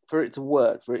 for it to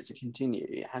work, for it to continue,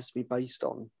 it has to be based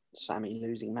on Sami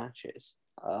losing matches.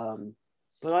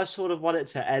 But I sort of want it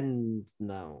to end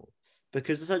now,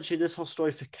 because essentially this whole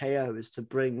story for KO is to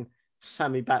bring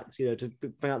Sami back, you know, to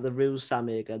bring out the real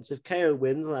Sami again. So if KO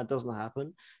wins and that doesn't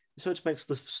happen, it sort of makes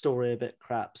the story a bit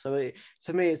crap. So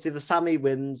for me, it's either Sami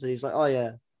wins and he's like, oh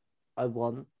yeah, I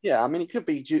won. Yeah, I mean, it could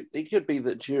be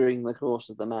that during the course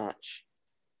of the match,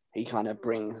 he kind of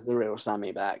brings the real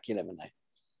Sami back. You never know.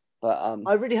 But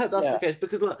I really hope that's the case,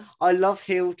 because look, I love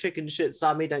heel chicken shit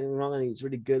Sami, don't get me wrong, and he's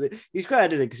really good. He's great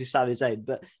at it because he's Sami Zayn,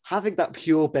 but having that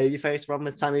pure babyface run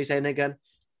with Sami Zayn again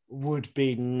would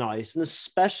be nice, and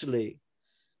especially,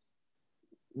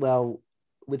 well,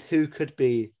 with who could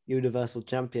be Universal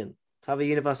Champion. To have a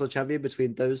Universal Champion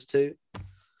between those two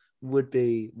would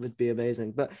be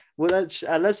amazing. But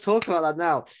let's talk about that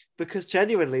now, because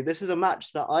genuinely, this is a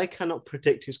match that I cannot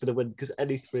predict who's going to win, because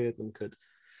any three of them could.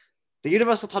 The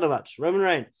Universal title match, Roman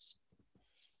Reigns,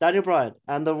 Daniel Bryan,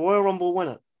 and the Royal Rumble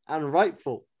winner and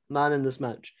rightful man in this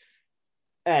match,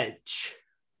 Edge.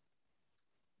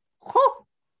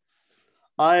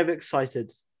 I am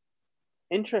excited.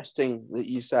 Interesting that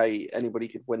you say anybody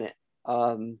could win it.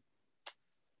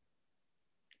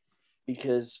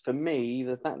 Because for me,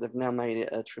 the fact they've now made it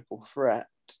a triple threat,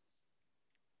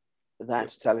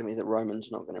 that's telling me that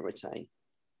Roman's not going to retain.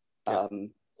 Yeah.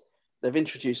 They've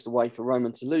introduced a way for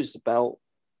Roman to lose the belt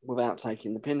without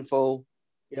taking the pinfall.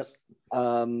 Yep.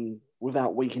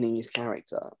 Without weakening his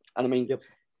character. And I mean,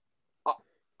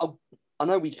 I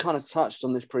know we kind of touched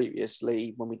on this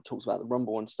previously when we talked about the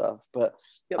Rumble and stuff, but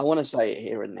I want to say it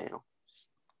here and now.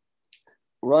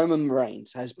 Roman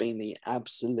Reigns has been the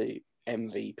absolute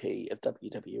MVP of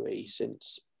WWE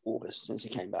since August, since he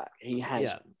came back. He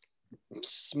has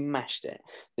smashed it.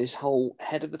 This whole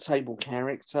head of the table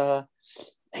character,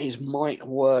 his mic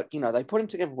work, you know, they put him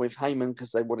together with Heyman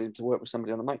because they wanted him to work with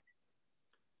somebody on the mic.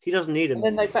 He doesn't need him.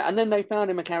 And then they found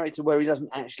him a character where he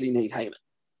doesn't actually need Heyman.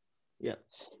 Yeah.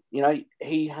 You know,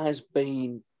 he has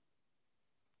been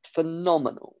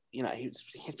phenomenal. You know,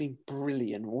 he's been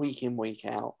brilliant week in, week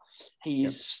out. He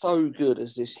is so good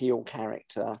as this heel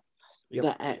character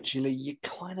that actually you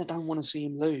kind of don't want to see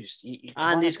him lose.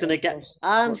 He's going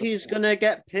to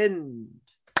get pinned.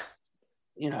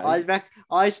 You know,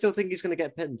 I still think he's going to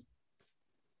get pinned.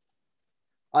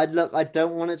 I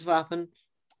don't want it to happen,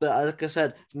 but like I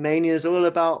said, Mania is all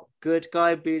about good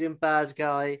guy beating bad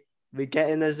guy. We're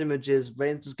getting those images.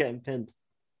 Reigns is getting pinned.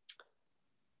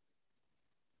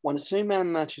 When a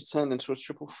two-man match is turned into a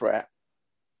triple threat,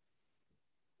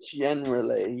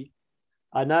 generally,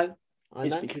 I know.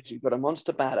 It's because you've got a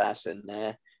monster badass in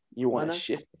there. You want to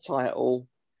shift the title,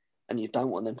 and you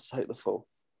don't want them to take the fall.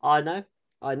 I know,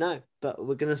 but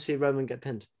we're going to see Roman get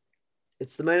pinned.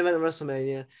 It's the main event of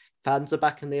WrestleMania. Fans are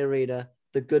back in the arena.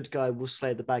 The good guy will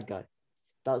slay the bad guy.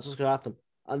 That's what's going to happen.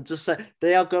 I'm just saying,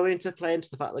 they are going to play into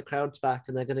the fact the crowd's back,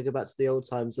 and they're going to go back to the old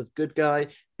times of good guy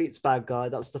beats bad guy.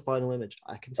 That's the final image.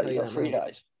 I can tell you that. Three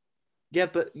guys. Yeah,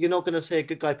 but you're not going to say a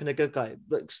good guy pin a good guy.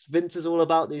 Look, Vince is all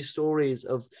about these stories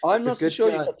of. I'm not so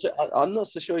sure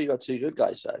you got two good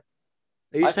guys though.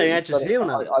 Are you I saying think Edge is heel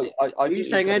now? I Are you think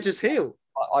saying Edge is heel?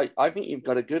 I think you've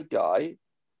got a good guy.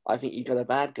 I think you've got a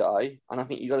bad guy, and I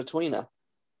think you've got a tweener.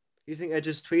 You think Edge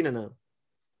is tweener now?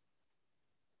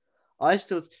 I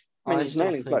still He's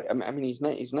nailing.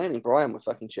 think. He's nailing Brian with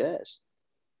fucking chairs.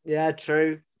 Yeah,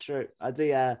 true. I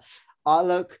think. I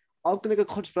look. I'm gonna go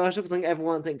controversial because I think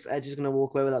everyone thinks Edge is gonna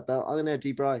walk away with that belt. I'm gonna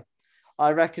D-Bry.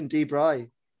 I reckon D-Bry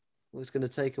was gonna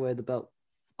take away the belt.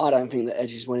 I don't think that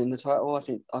Edge is winning the title.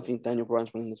 I think Daniel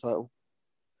Bryan's winning the title.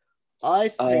 I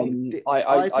think.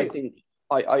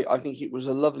 I think it was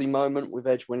a lovely moment with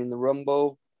Edge winning the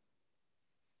Rumble.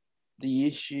 The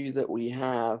issue that we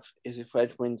have is if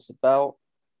Edge wins the belt,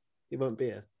 he won't be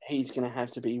here. He's going to have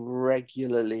to be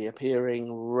regularly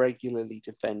appearing, regularly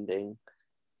defending.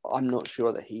 I'm not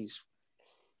sure that he's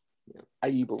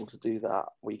able to do that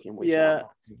week in, week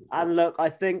out. Yeah, and look, I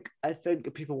think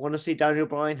people want to see Daniel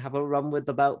Bryan have a run with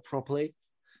the belt properly.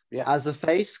 Yeah. As a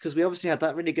face, because we obviously had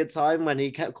that really good time when he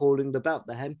kept calling the belt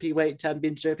the Heavyweight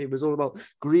Championship. It was all about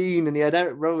green, and he had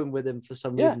Eric Rowan with him for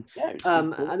some reason. Yeah,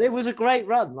 and it was a great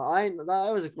run.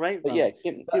 That was a great run.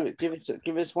 But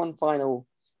give us one final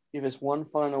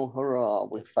hurrah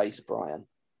with face Bryan.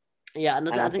 Yeah, and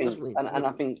I think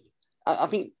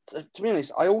to be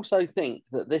honest, I also think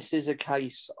that this is a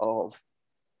case of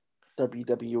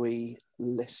WWE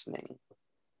listening.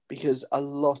 Because a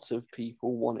lot of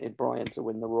people wanted Bryan to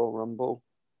win the Royal Rumble.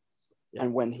 Yeah.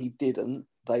 And when he didn't,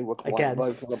 they were quite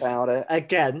vocal about it.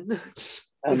 Again.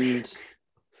 And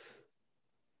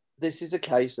this is a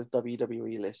case of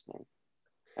WWE listening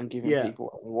and giving people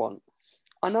what they want.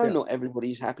 I know not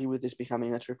everybody's happy with this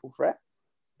becoming a triple threat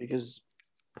because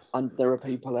there are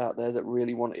people out there that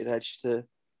really wanted Edge to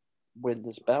win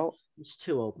this belt. It's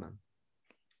too old, man.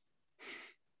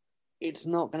 It's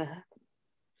not going to happen.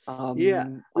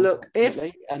 Look, if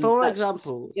for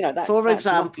example,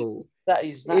 that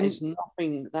is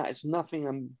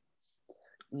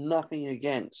nothing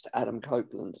against Adam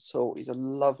Copeland at all. He's a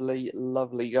lovely,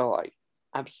 lovely guy,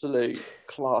 absolute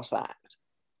class act.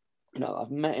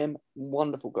 I've met him,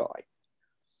 wonderful guy,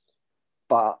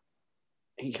 but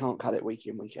he can't cut it week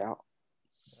in, week out.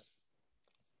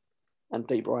 And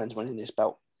D. Bryan's winning this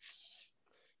belt.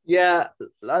 Yeah,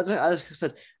 as I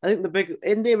said, I think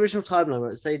in the original timeline where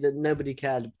it said that nobody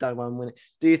cared if Daniel Bryan win it,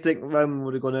 do you think Roman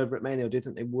would have gone over at Mania, or do you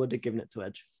think they would have given it to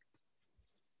Edge?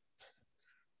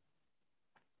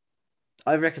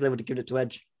 I reckon they would have given it to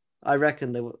Edge. I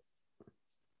reckon they would.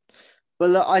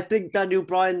 But look, I think Daniel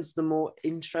Bryan's the more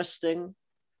interesting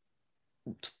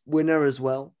winner as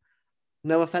well.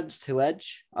 No offense to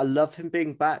Edge. I love him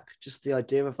being back. Just the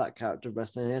idea of that character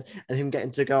wrestling and him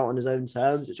getting to go out on his own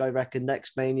terms, which I reckon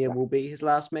next Mania will be his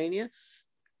last Mania.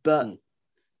 But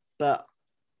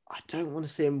I don't want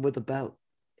to see him with a belt.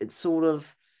 It's sort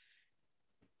of,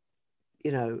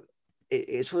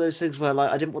 it's one of those things where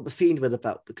I didn't want the Fiend with a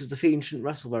belt because the Fiend shouldn't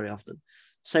wrestle very often.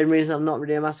 Same reason I'm not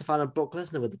really a massive fan of Brock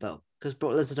Lesnar with the belt because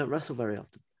Brock Lesnar don't wrestle very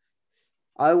often.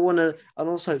 I want to, and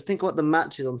also think about the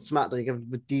matches on SmackDown. You give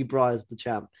with D-Bry as the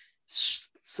champ,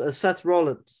 Seth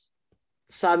Rollins,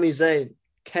 Sami Zayn,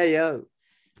 KO,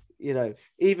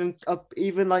 even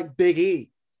like Big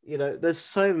E. There's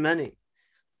so many.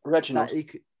 Reginald,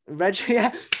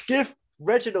 give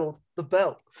Reginald the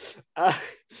belt.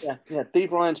 D.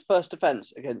 Bryan's first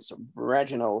defense against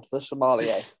Reginald, the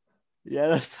sommelier. Yeah,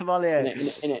 the sommelier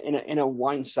in a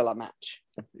wine cellar match.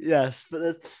 Yes,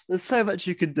 but there's so much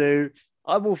you can do.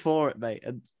 I'm all for it, mate.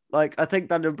 And I think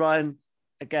Daniel Bryan,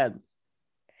 again,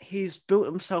 he's built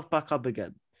himself back up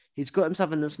again. He's got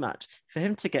himself in this match. For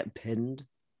him to get pinned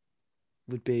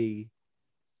would be,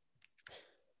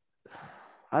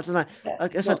 I don't know.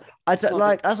 Like I said,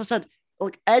 as I said,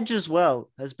 Edge as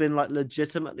well has been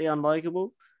legitimately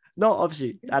unlikable. Not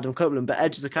obviously Adam Copeland, but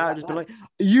Edge as a character has been like,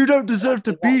 you don't deserve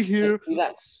to be here.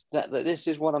 This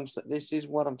is what I'm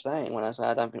saying when I say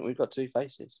I don't think we've got two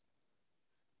faces.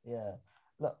 Yeah.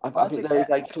 Look, I think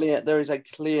there is a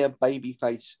clear baby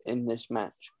face in this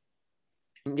match.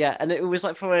 Yeah, and it was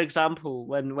for example,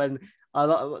 when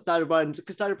I Daniel Bryan,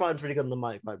 because Daniel Bryan's really good on the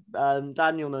mic, right?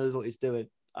 Daniel knows what he's doing.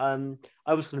 I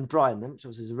was calling him Brian then, which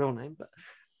was his real name, but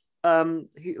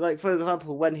he for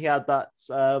example, when he had that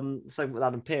segment with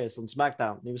Adam Pearce on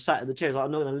SmackDown, he was sat in the chair, I'm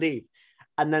not going to leave,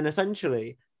 and then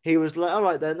essentially he was like, all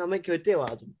right then, I'll make you a deal,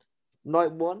 Adam.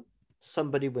 Night 1,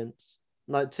 somebody wins.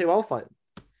 Night 2, I'll fight him.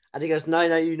 And he goes, no,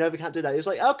 you know we can't do that. He was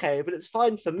like, okay, but it's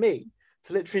fine for me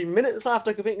to literally minutes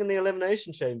after competing in the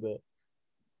Elimination Chamber,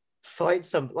 fight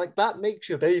somebody. That makes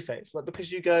you a babyface.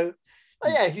 Because you go, oh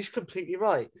yeah, he's completely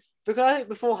right. Because I think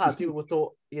beforehand, people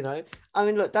thought,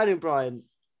 look, Daniel Bryan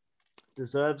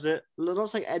deserves it. I'm not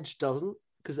saying Edge doesn't,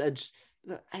 because Edge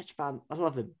man, I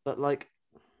love him. But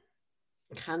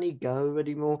can he go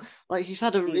anymore? Like he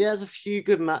has a few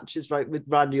good matches, right, with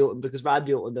Randy Orton, because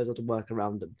Randy Orton knows how to work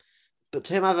around him. But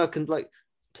to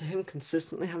him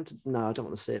consistently having to, no, I don't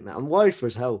want to see it, man. I'm worried for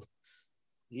his health.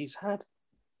 He's had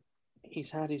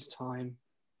his time.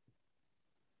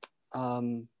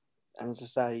 And as I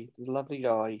say, he's a lovely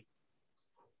guy,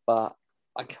 but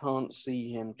I can't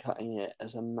see him cutting it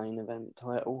as a main event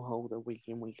title holder week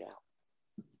in, week out.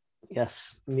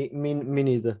 Yes, me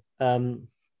neither.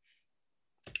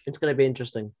 It's going to be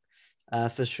interesting,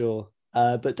 for sure.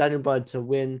 But Daniel Bryan to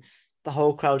win, the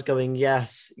whole crowd going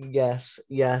yes, yes,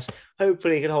 yes.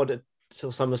 Hopefully, he can hold it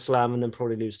till SummerSlam and then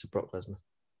probably lose to Brock Lesnar.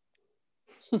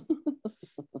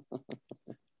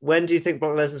 When do you think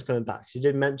Brock Lesnar's coming back? You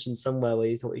did mention somewhere where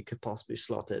you thought he could possibly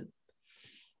slot in.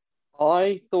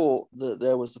 I thought that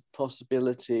there was a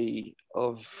possibility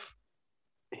of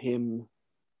him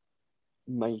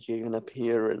making an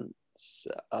appearance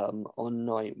on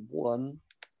night one.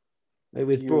 Maybe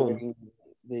with Braun.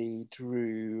 The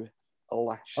Drew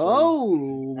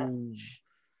Lashley match,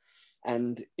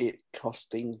 and it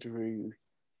costing Drew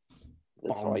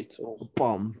the title.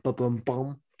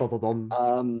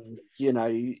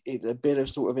 It's a bit of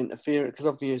sort of interference, because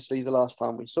obviously the last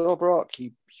time we saw Brock, he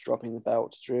was dropping the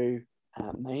belt to Drew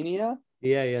at Mania.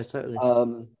 Yeah,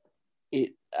 totally.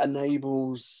 It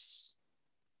enables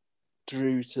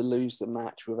Drew to lose the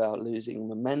match without losing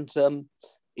momentum.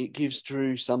 It gives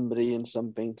Drew somebody and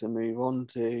something to move on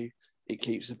to. It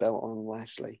keeps the belt on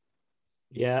Lashley.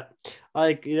 Yeah,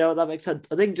 that makes sense.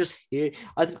 I think just here.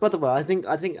 By the way, I think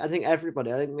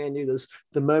everybody. I think me and you. This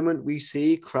the moment we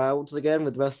see crowds again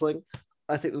with wrestling.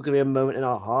 I think there's gonna be a moment in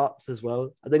our hearts as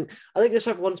well. I think it's for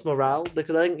everyone's morale,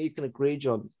 because I think you can agree,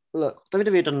 John. Look,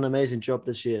 WWE have done an amazing job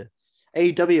this year.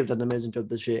 AEW have done an amazing job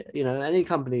this year. Any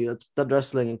company that's done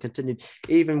wrestling and continued,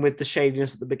 even with the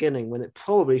shadiness at the beginning, when it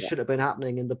probably should have been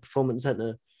happening in the Performance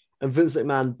Center. And Vince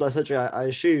McMahon, essentially, I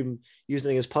assume,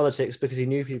 using his politics because he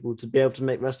knew people to be able to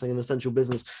make wrestling an essential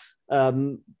business.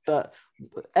 But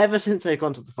ever since they've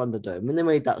gone to the Thunderdome, when they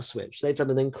made that switch, they've done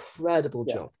an incredible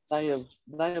job. They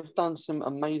have done some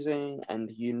amazing and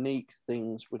unique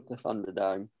things with the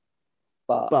Thunderdome,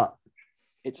 but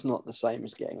it's not the same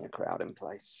as getting a crowd in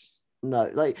place.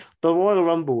 No, like the Royal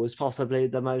Rumble was possibly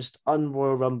the most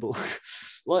un-Royal Rumble.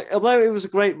 Although it was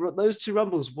those two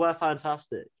Rumbles were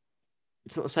fantastic.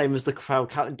 It's not the same as the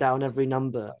crowd counting down every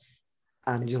number,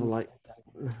 and you're like,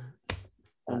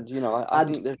 and I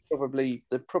think they're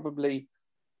probably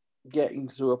getting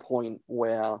to a point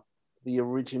where the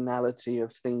originality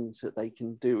of things that they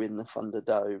can do in the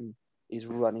Thunderdome is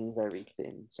running very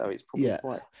thin. So it's probably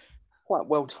quite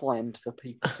well timed for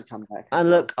people to come back. And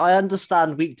look, I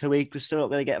understand week to week we're still not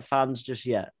going to get fans just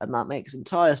yet, and that makes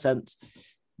entire sense.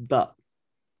 But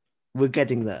we're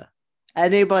getting there.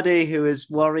 Anybody who is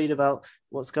worried about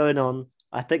what's going on,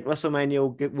 I think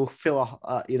WrestleMania will fill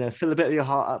a bit of your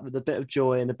heart up with a bit of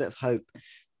joy and a bit of hope,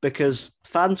 because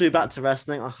fans will be back to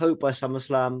wrestling. I hope by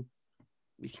SummerSlam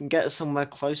we can get somewhere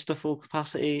close to full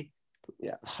capacity.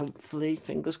 Yeah, hopefully,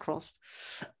 fingers crossed.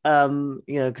 Because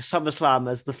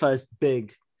SummerSlam as the first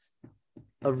big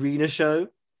arena show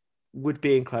would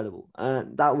be incredible,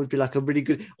 and that would be like a really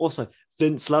good. Also,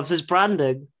 Vince loves his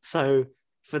branding, so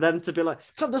for them to be like,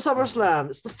 come to SummerSlam,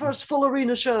 it's the first full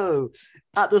arena show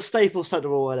at the Staples Center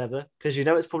or whatever, because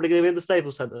it's probably going to be in the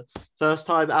Staples Center. First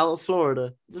time out of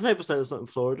Florida. The Staples Center's not in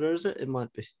Florida, is it? It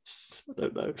might be. I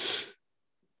don't know.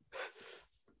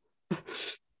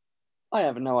 I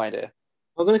have no idea.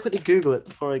 I'm going to quickly Google it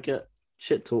before I get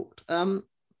shit talked. But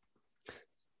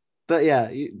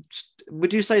yeah,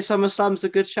 would you say SummerSlam's a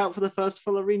good shout for the first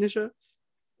full arena show?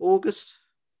 August?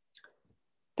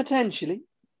 Potentially.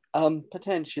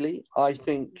 I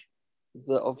think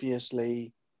that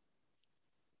obviously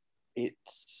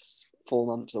it's 4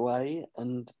 months away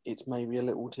and it's maybe a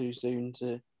little too soon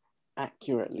to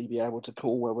accurately be able to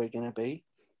call where we're going to be.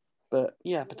 But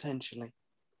yeah, potentially.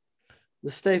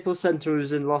 The Staples Center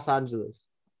is in Los Angeles.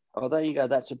 Oh, there you go.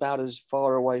 That's about as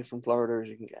far away from Florida as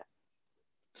you can get.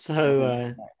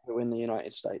 So we're in the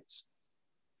United States.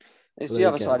 It's the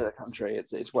other side of the country.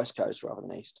 It's West Coast rather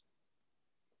than East.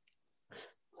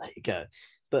 There you go.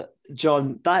 But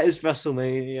John, that is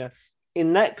WrestleMania.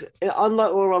 Unlike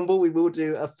Royal Rumble, we will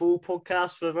do a full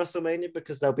podcast for WrestleMania,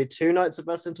 because there'll be 2 nights of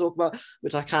wrestling to talk about,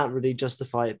 which I can't really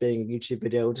justify it being a YouTube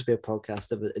video. It'll just be a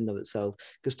podcast in of itself,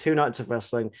 because 2 nights of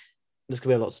wrestling, there's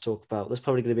going to be a lot to talk about. There's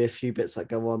probably going to be a few bits that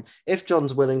go on. If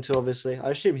John's willing to, obviously. I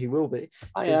assume he will be.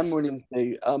 I am willing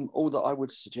to. All that I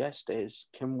would suggest is,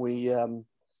 can we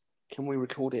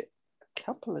record it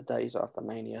couple of days after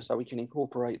Mania, so we can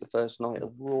incorporate the first night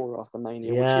of Raw after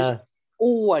Mania, which is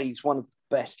always one of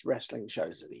the best wrestling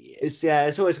shows of the year.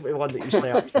 It's always one that you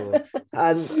stay up for.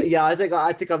 And yeah, I think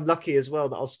I'm lucky as well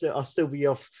that I'll still be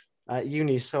off at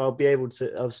uni, so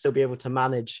I'll still be able to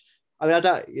manage. I mean, I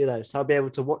don't, so I'll be able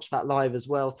to watch that live as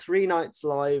well. 3 nights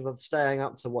live of staying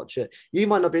up to watch it. You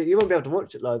won't be able to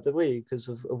watch it live, will you? Because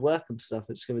of work and stuff.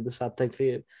 It's going to be the sad thing for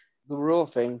you. The Raw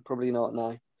thing, probably not,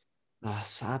 no.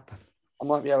 Sad. I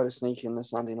might be able to sneak in the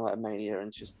Sunday Night Mania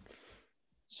and just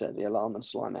set the alarm and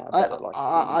slime out of bed.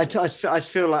 I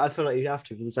feel like you have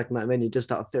to for the second night menu,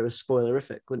 just out of fear of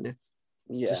spoilerific, wouldn't you?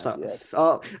 Yeah, just out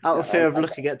of fear of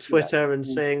looking at Twitter and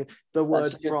seeing the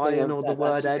word Brian or the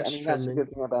word Edge trending. That's a good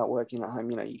thing about working at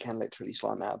home. You can literally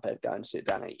slime out of bed, go and sit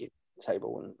down at your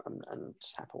table and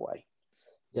tap away.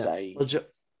 Yeah. So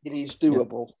it is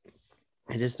doable.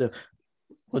 Yeah. It is doable.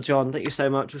 Well, John, thank you so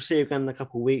much. We'll see you again in a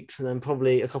couple of weeks, and then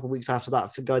probably a couple of weeks after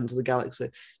that for Guardians of the Galaxy.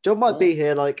 John might be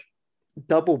here like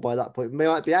double by that point. We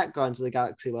might be at Guardians of the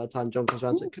Galaxy by the time John comes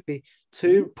around. So it could be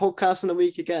 2 podcasts in a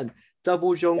week again.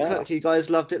 Double John Cook. You guys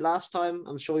loved it last time.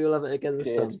 I'm sure you'll love it again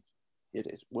this time. It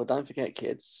is. Well, don't forget,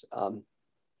 kids.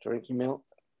 Drink your milk.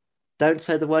 Don't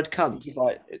say the word cunt.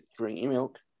 Drink your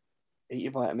milk. Eat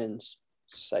your vitamins.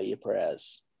 Say your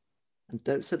prayers. And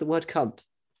don't say the word cunt.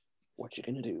 What you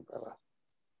gonna do, brother?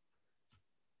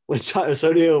 When Titus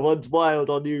O'Neill runs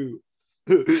wild on you.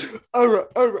 We'll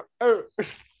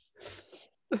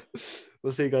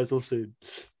see you guys all soon.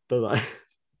 Bye-bye.